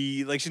to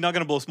be like, she's not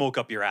going to blow smoke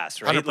up your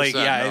ass, right? 100%, Like,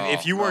 yeah, no,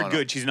 if you weren't no.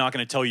 good, she's not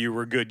going to tell you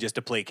we're good just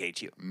to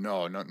placate you.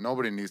 No,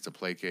 nobody needs to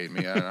placate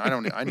me.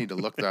 I need to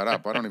look that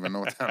up. I don't even know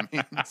what that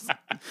means.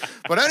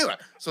 But anyway,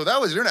 so that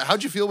was your night.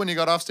 How'd you feel when you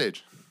got off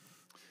stage?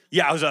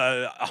 Yeah, I was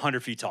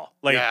 100 feet tall.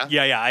 Like,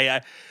 Yeah?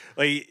 I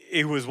like,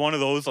 it was one of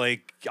those,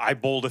 like, I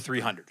bowled a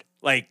 300.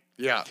 Like,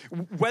 Yeah.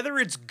 whether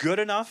it's good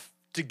enough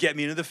to get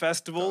me into the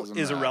festival Doesn't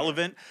is matter.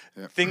 irrelevant.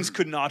 Yeah. Things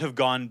could not have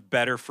gone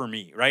better for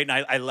me, right? And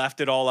I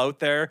left it all out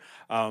there.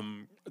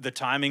 The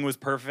timing was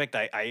perfect.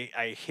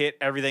 I hit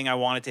everything I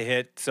wanted to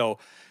hit. So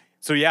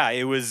yeah,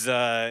 it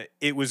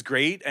was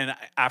great. And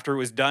after it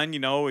was done, you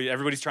know,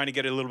 everybody's trying to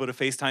get a little bit of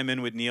FaceTime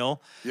in with Neil.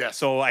 Yes.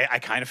 So I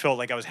kind of felt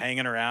like I was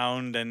hanging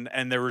around,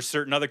 and there were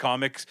certain other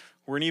comics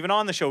who weren't even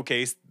on the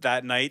showcase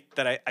that night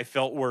that I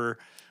felt were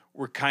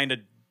kind of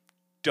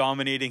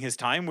dominating his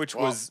time, which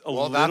was a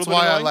little that's bit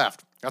why I annoying.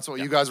 left. That's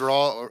what you guys were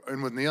all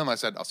in with Neil, and I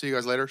said, I'll see you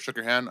guys later. Shook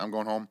your hand. I'm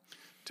going home.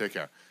 Take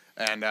care.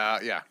 And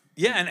yeah.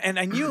 Yeah, and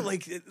I knew,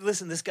 like,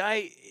 listen, this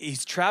guy,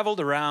 he's traveled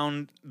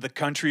around the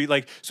country.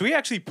 Like, so he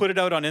actually put it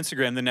out on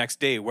Instagram the next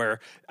day where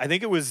I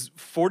think it was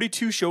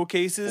 42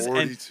 showcases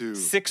 42. and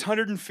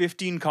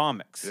 615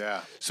 comics.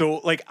 Yeah. So,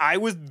 like, I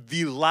was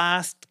the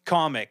last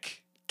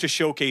comic to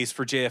showcase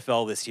for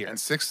JFL this year. And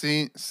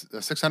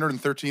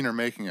 613 are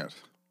making it.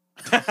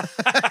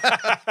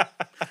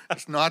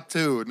 It's not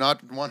two,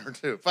 not one or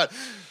two. But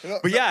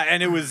yeah,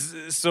 and it was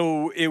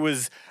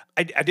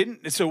I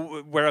didn't,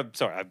 so where I'm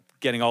sorry, I'm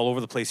getting all over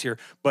the place here,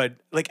 but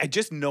like, I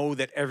just know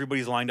that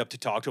everybody's lined up to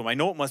talk to him. I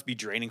know it must be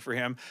draining for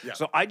him. Yeah.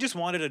 So I just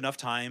wanted enough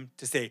time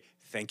to say,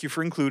 thank you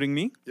for including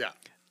me. yeah.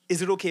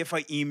 Is it okay if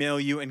I email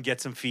you and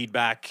get some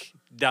feedback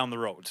down the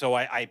road? So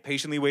I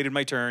patiently waited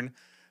my turn,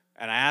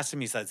 and I asked him.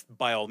 He says,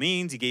 by all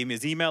means. He gave me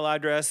his email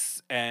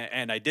address,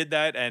 and I did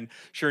that. And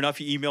sure enough,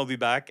 he emailed me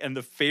back. And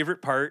the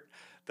favorite part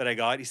that I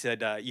got, he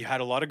said, you had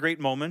a lot of great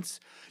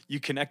moments. You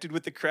connected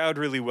with the crowd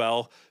really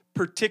well,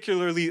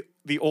 particularly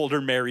the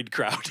older married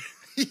crowd.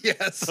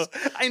 Yes. So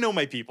I know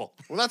my people.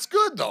 Well, that's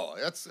good though.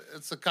 It's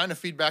the kind of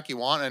feedback you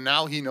want, and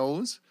now he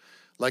knows.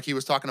 Like he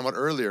was talking about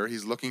earlier,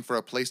 he's looking for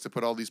a place to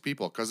put all these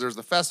people because there's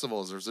the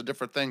festivals, there's the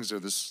different things,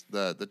 there's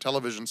the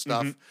television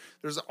stuff. Mm-hmm.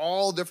 There's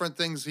all different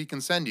things he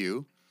can send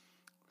you,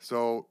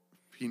 so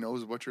he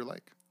knows what you're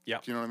like. Yeah.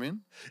 Do you know what I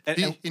mean?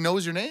 And He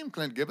knows your name,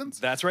 Clint Gibbons.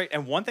 that's right.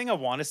 And one thing I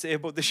want to say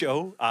about the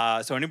show,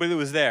 so anybody that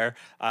was there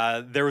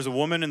was a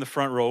woman in the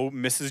front row,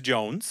 Mrs.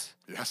 Jones,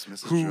 Yes,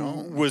 Mrs. who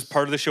Jones was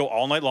part of the show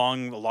all night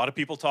long. A lot of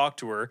people talked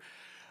to her.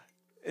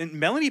 And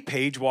Melanie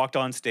Page walked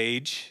on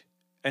stage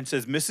and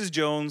says, Mrs.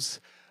 Jones,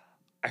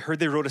 I heard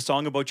they wrote a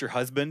song about your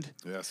husband.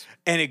 Yes.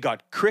 And it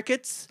got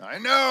crickets. I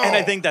know. And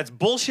I think that's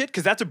bullshit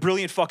because that's a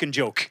brilliant fucking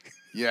joke.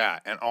 Yeah,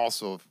 and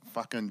also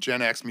fucking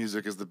Gen X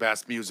music is the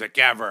best music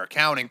ever.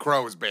 Counting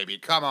Crows, baby.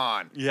 Come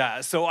on.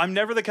 Yeah, so I'm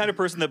never the kind of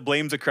person that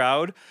blames a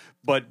crowd,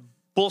 but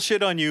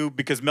bullshit on you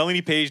because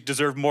Melanie Page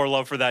deserved more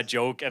love for that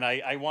joke, and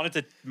I wanted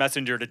to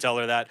message her to tell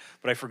her that,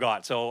 but I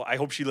forgot. So I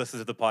hope she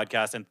listens to the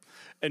podcast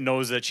and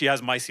knows that she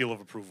has my seal of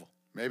approval.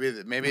 Maybe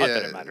Not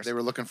that it matters. they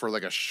were looking for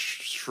like a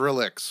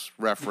Skrillex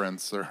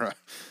reference or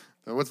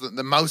what's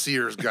the mouse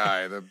ears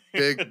guy, the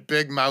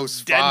big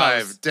mouse Dead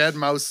 5, mouse. dead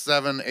mouse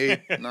 7,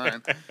 8,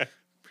 9.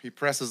 He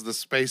presses the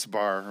space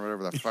bar or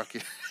whatever the fuck.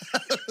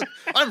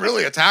 I'm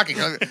really attacking.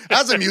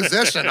 As a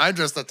musician, I'm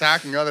just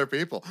attacking other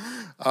people.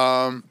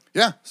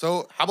 Yeah,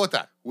 so how about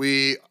that?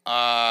 We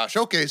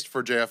showcased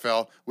for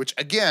JFL, which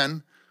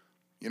again,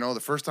 the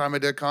first time I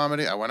did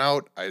comedy, I went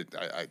out,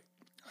 I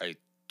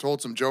told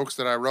some jokes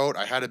that I wrote,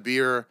 I had a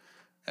beer,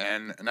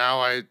 and now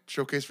I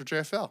showcased for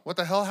JFL. What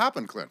the hell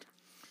happened, Clint?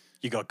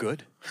 You got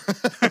good.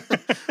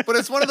 But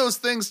it's one of those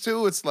things,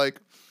 too. It's like,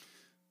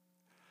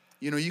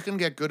 you can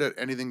get good at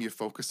anything you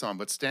focus on,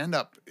 but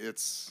stand-up,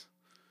 it's...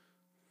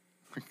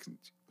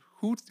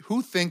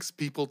 Who thinks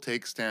people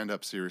take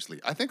stand-up seriously?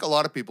 I think a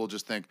lot of people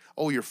just think,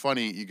 oh, you're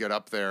funny, you get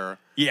up there,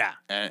 Yeah.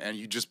 and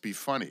you just be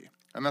funny.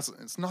 And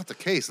it's not the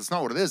case. It's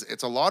not what it is.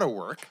 It's a lot of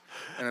work,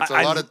 and it's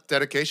a lot of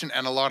dedication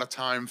and a lot of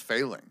time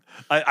failing.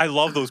 I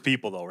love those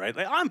people, though, right?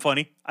 Like, I'm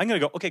funny. I'm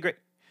going to go, okay, great.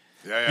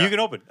 Yeah. You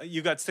can open.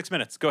 You got 6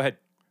 minutes. Go ahead.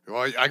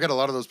 Well, I got a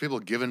lot of those people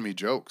giving me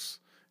jokes.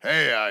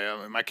 Hey,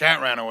 my cat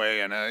ran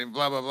away, and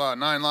blah, blah, blah,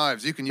 9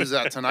 lives. You can use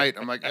that tonight.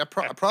 I'm like, I'll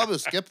probably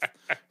skip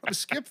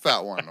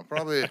that one.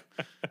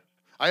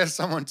 I had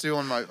someone, too,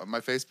 on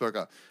my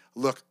Facebook,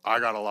 look, I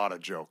got a lot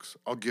of jokes.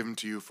 I'll give them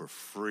to you for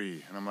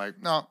free. And I'm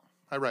like, no.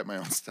 I write my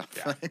own stuff.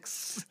 Yeah.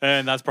 Thanks.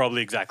 And that's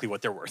probably exactly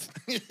what they're worth.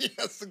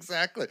 Yes,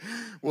 exactly.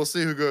 We'll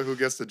see who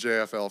gets the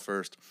JFL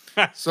first.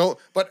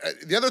 But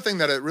the other thing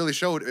that it really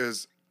showed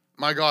is,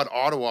 my God,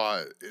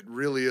 Ottawa, it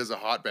really is a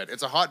hotbed.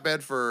 It's a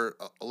hotbed for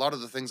a lot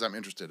of the things I'm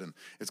interested in.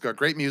 It's got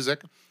great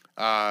music.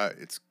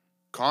 It's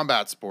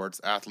combat sports.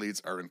 Athletes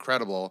are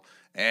incredible.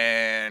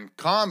 And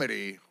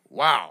comedy,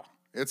 wow.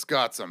 It's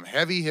got some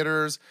heavy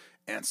hitters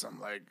and some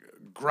like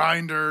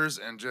grinders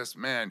and just,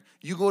 man,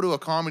 you go to a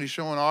comedy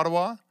show in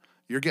Ottawa,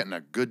 you're getting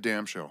a good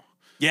damn show.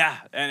 Yeah,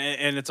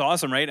 and it's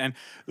awesome, right? And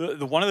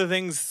the one of the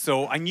things,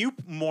 so I knew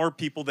more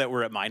people that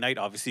were at my night,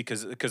 obviously,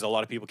 because a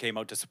lot of people came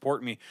out to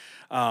support me.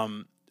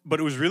 But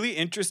it was really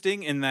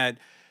interesting in that,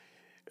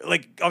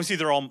 like, obviously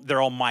they're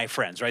all my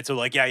friends, right? So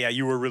like, yeah,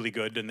 you were really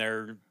good, and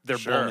they're Sure.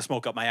 blowing the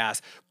smoke up my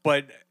ass.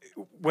 But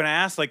when I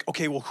asked, like,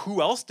 okay, well,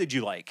 who else did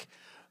you like?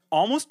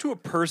 Almost to a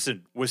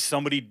person was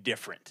somebody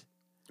different.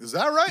 Is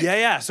that right?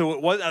 Yeah. So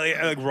it was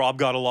like Rob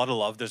got a lot of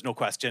love. There's no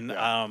question.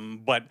 Yeah.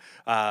 But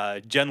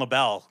Jen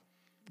LaBelle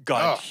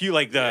got huge.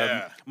 Like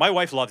my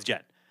wife loves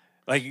Jen.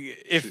 Like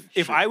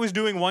if I was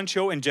doing one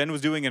show and Jen was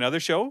doing another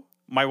show,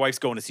 my wife's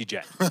going to see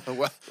Jen.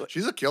 Well,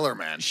 she's a killer,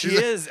 man. She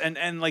is,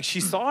 and like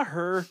she saw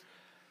her.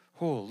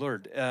 Oh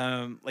Lord,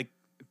 like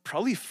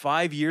probably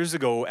 5 years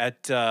ago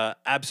at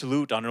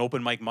Absolute on an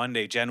open mic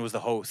Monday. Jen was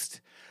the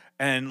host.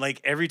 And like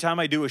every time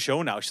I do a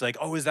show now, she's like,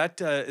 "Oh, is that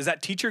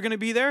teacher going to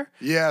be there?"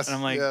 Yes. And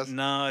I'm like, yes.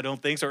 "No, I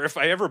don't think so." Or if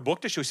I ever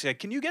booked a show, she's like,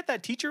 "Can you get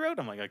that teacher out?"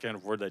 I'm like, "I can't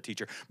afford that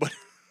teacher." But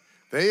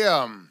They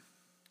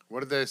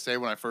what did they say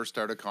when I first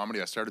started comedy?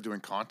 I started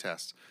doing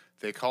contests.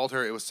 They called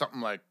her. It was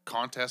something like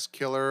contest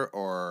killer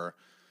or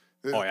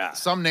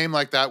some name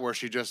like that, where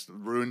she just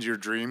ruins your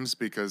dreams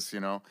because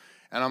And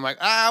I'm like,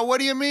 what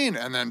do you mean?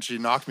 And then she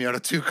knocked me out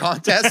of 2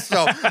 contests,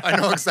 so I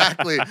know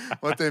exactly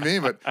what they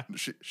mean. But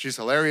she's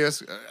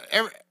hilarious.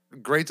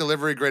 Great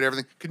delivery, great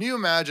everything. Can you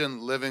imagine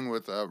living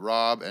with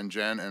Rob and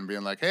Jen and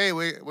being like, "Hey,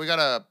 we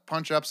gotta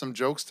punch up some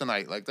jokes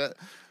tonight," like that?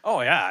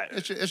 oh yeah,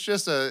 It's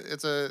just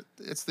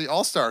it's the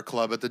all-star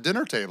club at the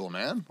dinner table,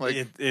 man.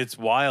 Like it's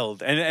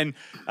wild. And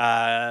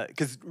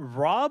because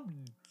Rob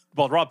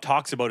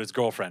talks about his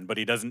girlfriend, but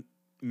he doesn't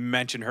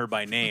mention her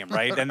by name,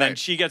 right? And then Right.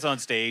 she gets on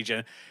stage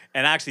and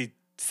actually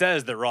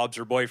says that Rob's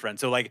her boyfriend.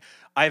 So like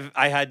I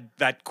had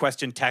that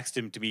question text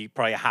him to me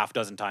probably a half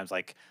dozen times,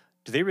 like,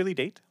 do they really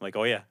date? I'm like,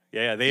 oh yeah.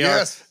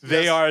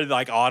 They are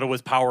like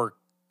Ottawa's power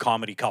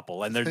comedy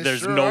couple, and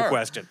there's sure no are.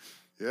 question.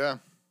 Yeah,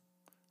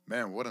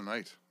 man, what a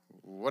night!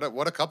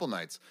 What a couple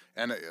nights!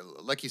 And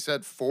like you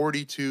said,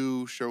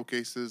 42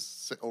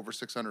 showcases, over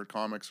 600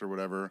 comics or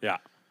whatever. Yeah,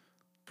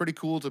 pretty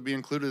cool to be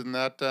included in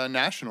that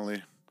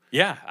nationally.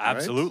 yeah,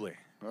 absolutely.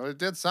 Well, it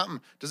did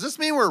something. Does this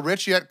mean we're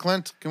rich yet,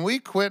 Clint? Can we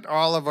quit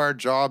all of our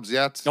jobs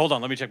yet? Hold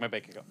on, let me check my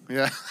bank account.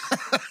 Yeah,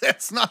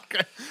 it's not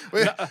good.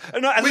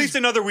 At least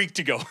another week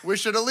to go. We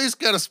should at least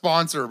get a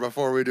sponsor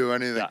before we do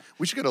anything. Yeah.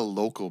 We should get a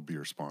local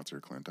beer sponsor,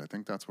 Clint. I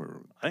think that's where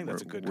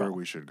that's a good where call.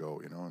 we should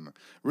go, and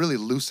really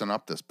loosen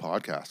up this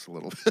podcast a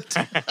little bit.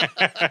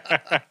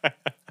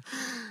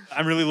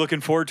 I'm really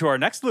looking forward to our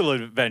next little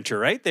adventure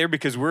right there,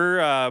 because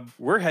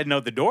we're heading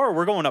out the door.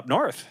 We're going up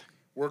north.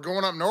 We're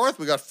going up north.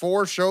 We got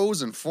 4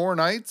 shows and 4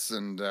 nights,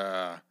 and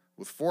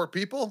with 4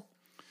 people.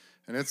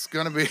 And it's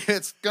gonna be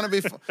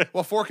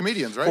well, 4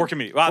 comedians, right? 4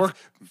 comedians. Well,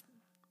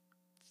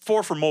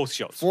 4 for most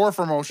shows. 4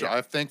 for most shows.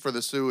 I think for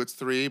the Sioux it's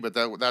 3, but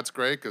that's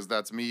great because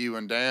that's me, you,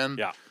 and Dan.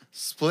 Yeah.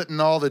 Splitting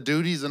all the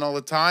duties and all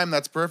the time.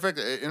 That's perfect.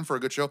 In for a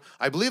good show.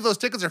 I believe those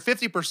tickets are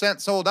 50%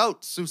 sold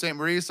out, Sault Ste.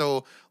 Marie.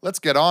 So let's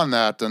get on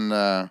that, and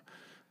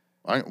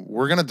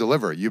we're gonna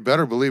deliver. You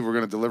better believe we're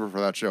gonna deliver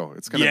for that show.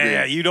 It's gonna be.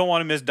 Yeah, you don't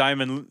want to miss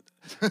Diamond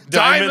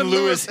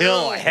Lewis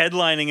Hill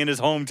headlining in his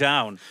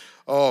hometown.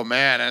 Oh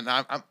man, and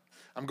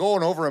I'm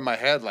going over in my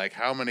head like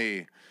how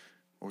many.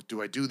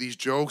 Do I do these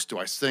jokes? Do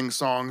I sing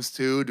songs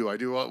too? Do I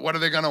do what are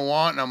they gonna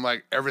want? And I'm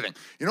like everything.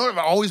 You know what I've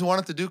always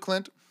wanted to do,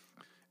 Clint?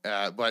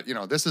 But you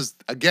know, this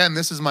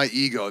is my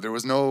ego. There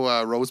was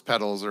no rose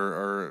petals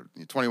or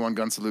 21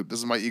 gun salute. This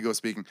is my ego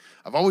speaking.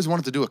 I've always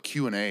wanted to do a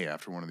Q&A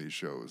after one of these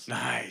shows.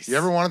 Nice. You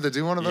ever wanted to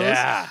do one of those?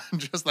 Yeah.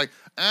 Just like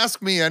ask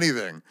me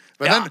anything.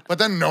 But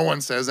then no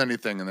one says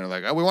anything, and they're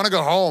like, "Oh, we want to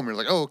go home." You're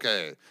like, "Oh,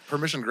 okay,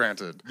 permission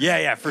granted."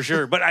 Yeah, for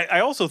sure. But I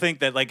also think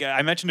that, like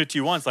I mentioned it to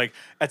you once, like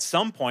at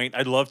some point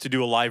I'd love to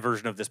do a live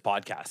version of this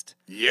podcast.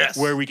 Yes.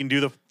 Where we can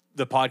do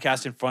the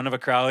podcast in front of a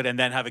crowd and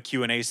then have a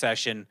Q&A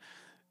session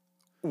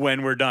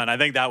when we're done. I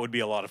think that would be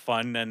a lot of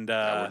fun. And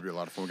that would be a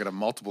lot of fun. We could have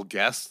multiple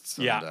guests.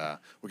 And, yeah.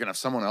 We can have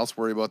someone else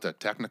worry about the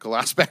technical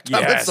aspect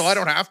of it, so I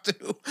don't have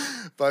to.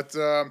 But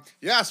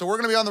yeah, so we're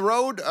gonna be on the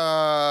road,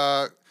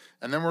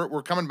 and then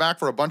we're coming back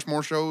for a bunch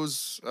more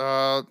shows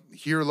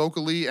here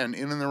locally and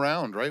in and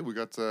around. Right? We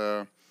got.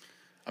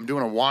 I'm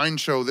doing a wine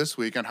show this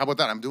weekend. How about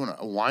that? I'm doing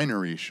a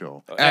winery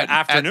show.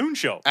 Afternoon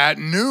show. At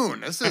noon.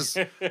 This is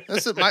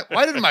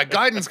why didn't my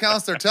guidance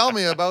counselor tell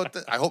me about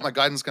this? I hope my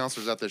guidance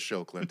counselor's at this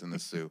show, Clint and the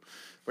Sioux.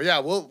 But yeah,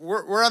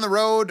 we're on the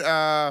road.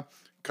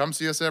 Come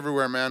see us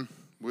everywhere, man.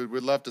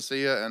 We'd love to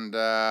see you. And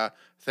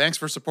thanks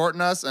for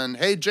supporting us. And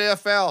hey,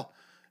 JFL,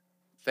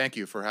 thank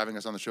you for having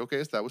us on the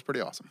showcase. That was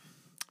pretty awesome.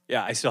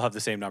 Yeah, I still have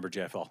the same number,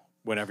 JFL,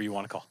 whenever you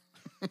want to call.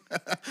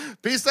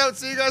 Peace out.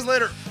 See you guys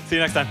later. See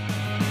you next time.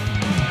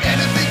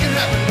 Anything can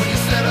happen when you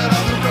set out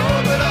on the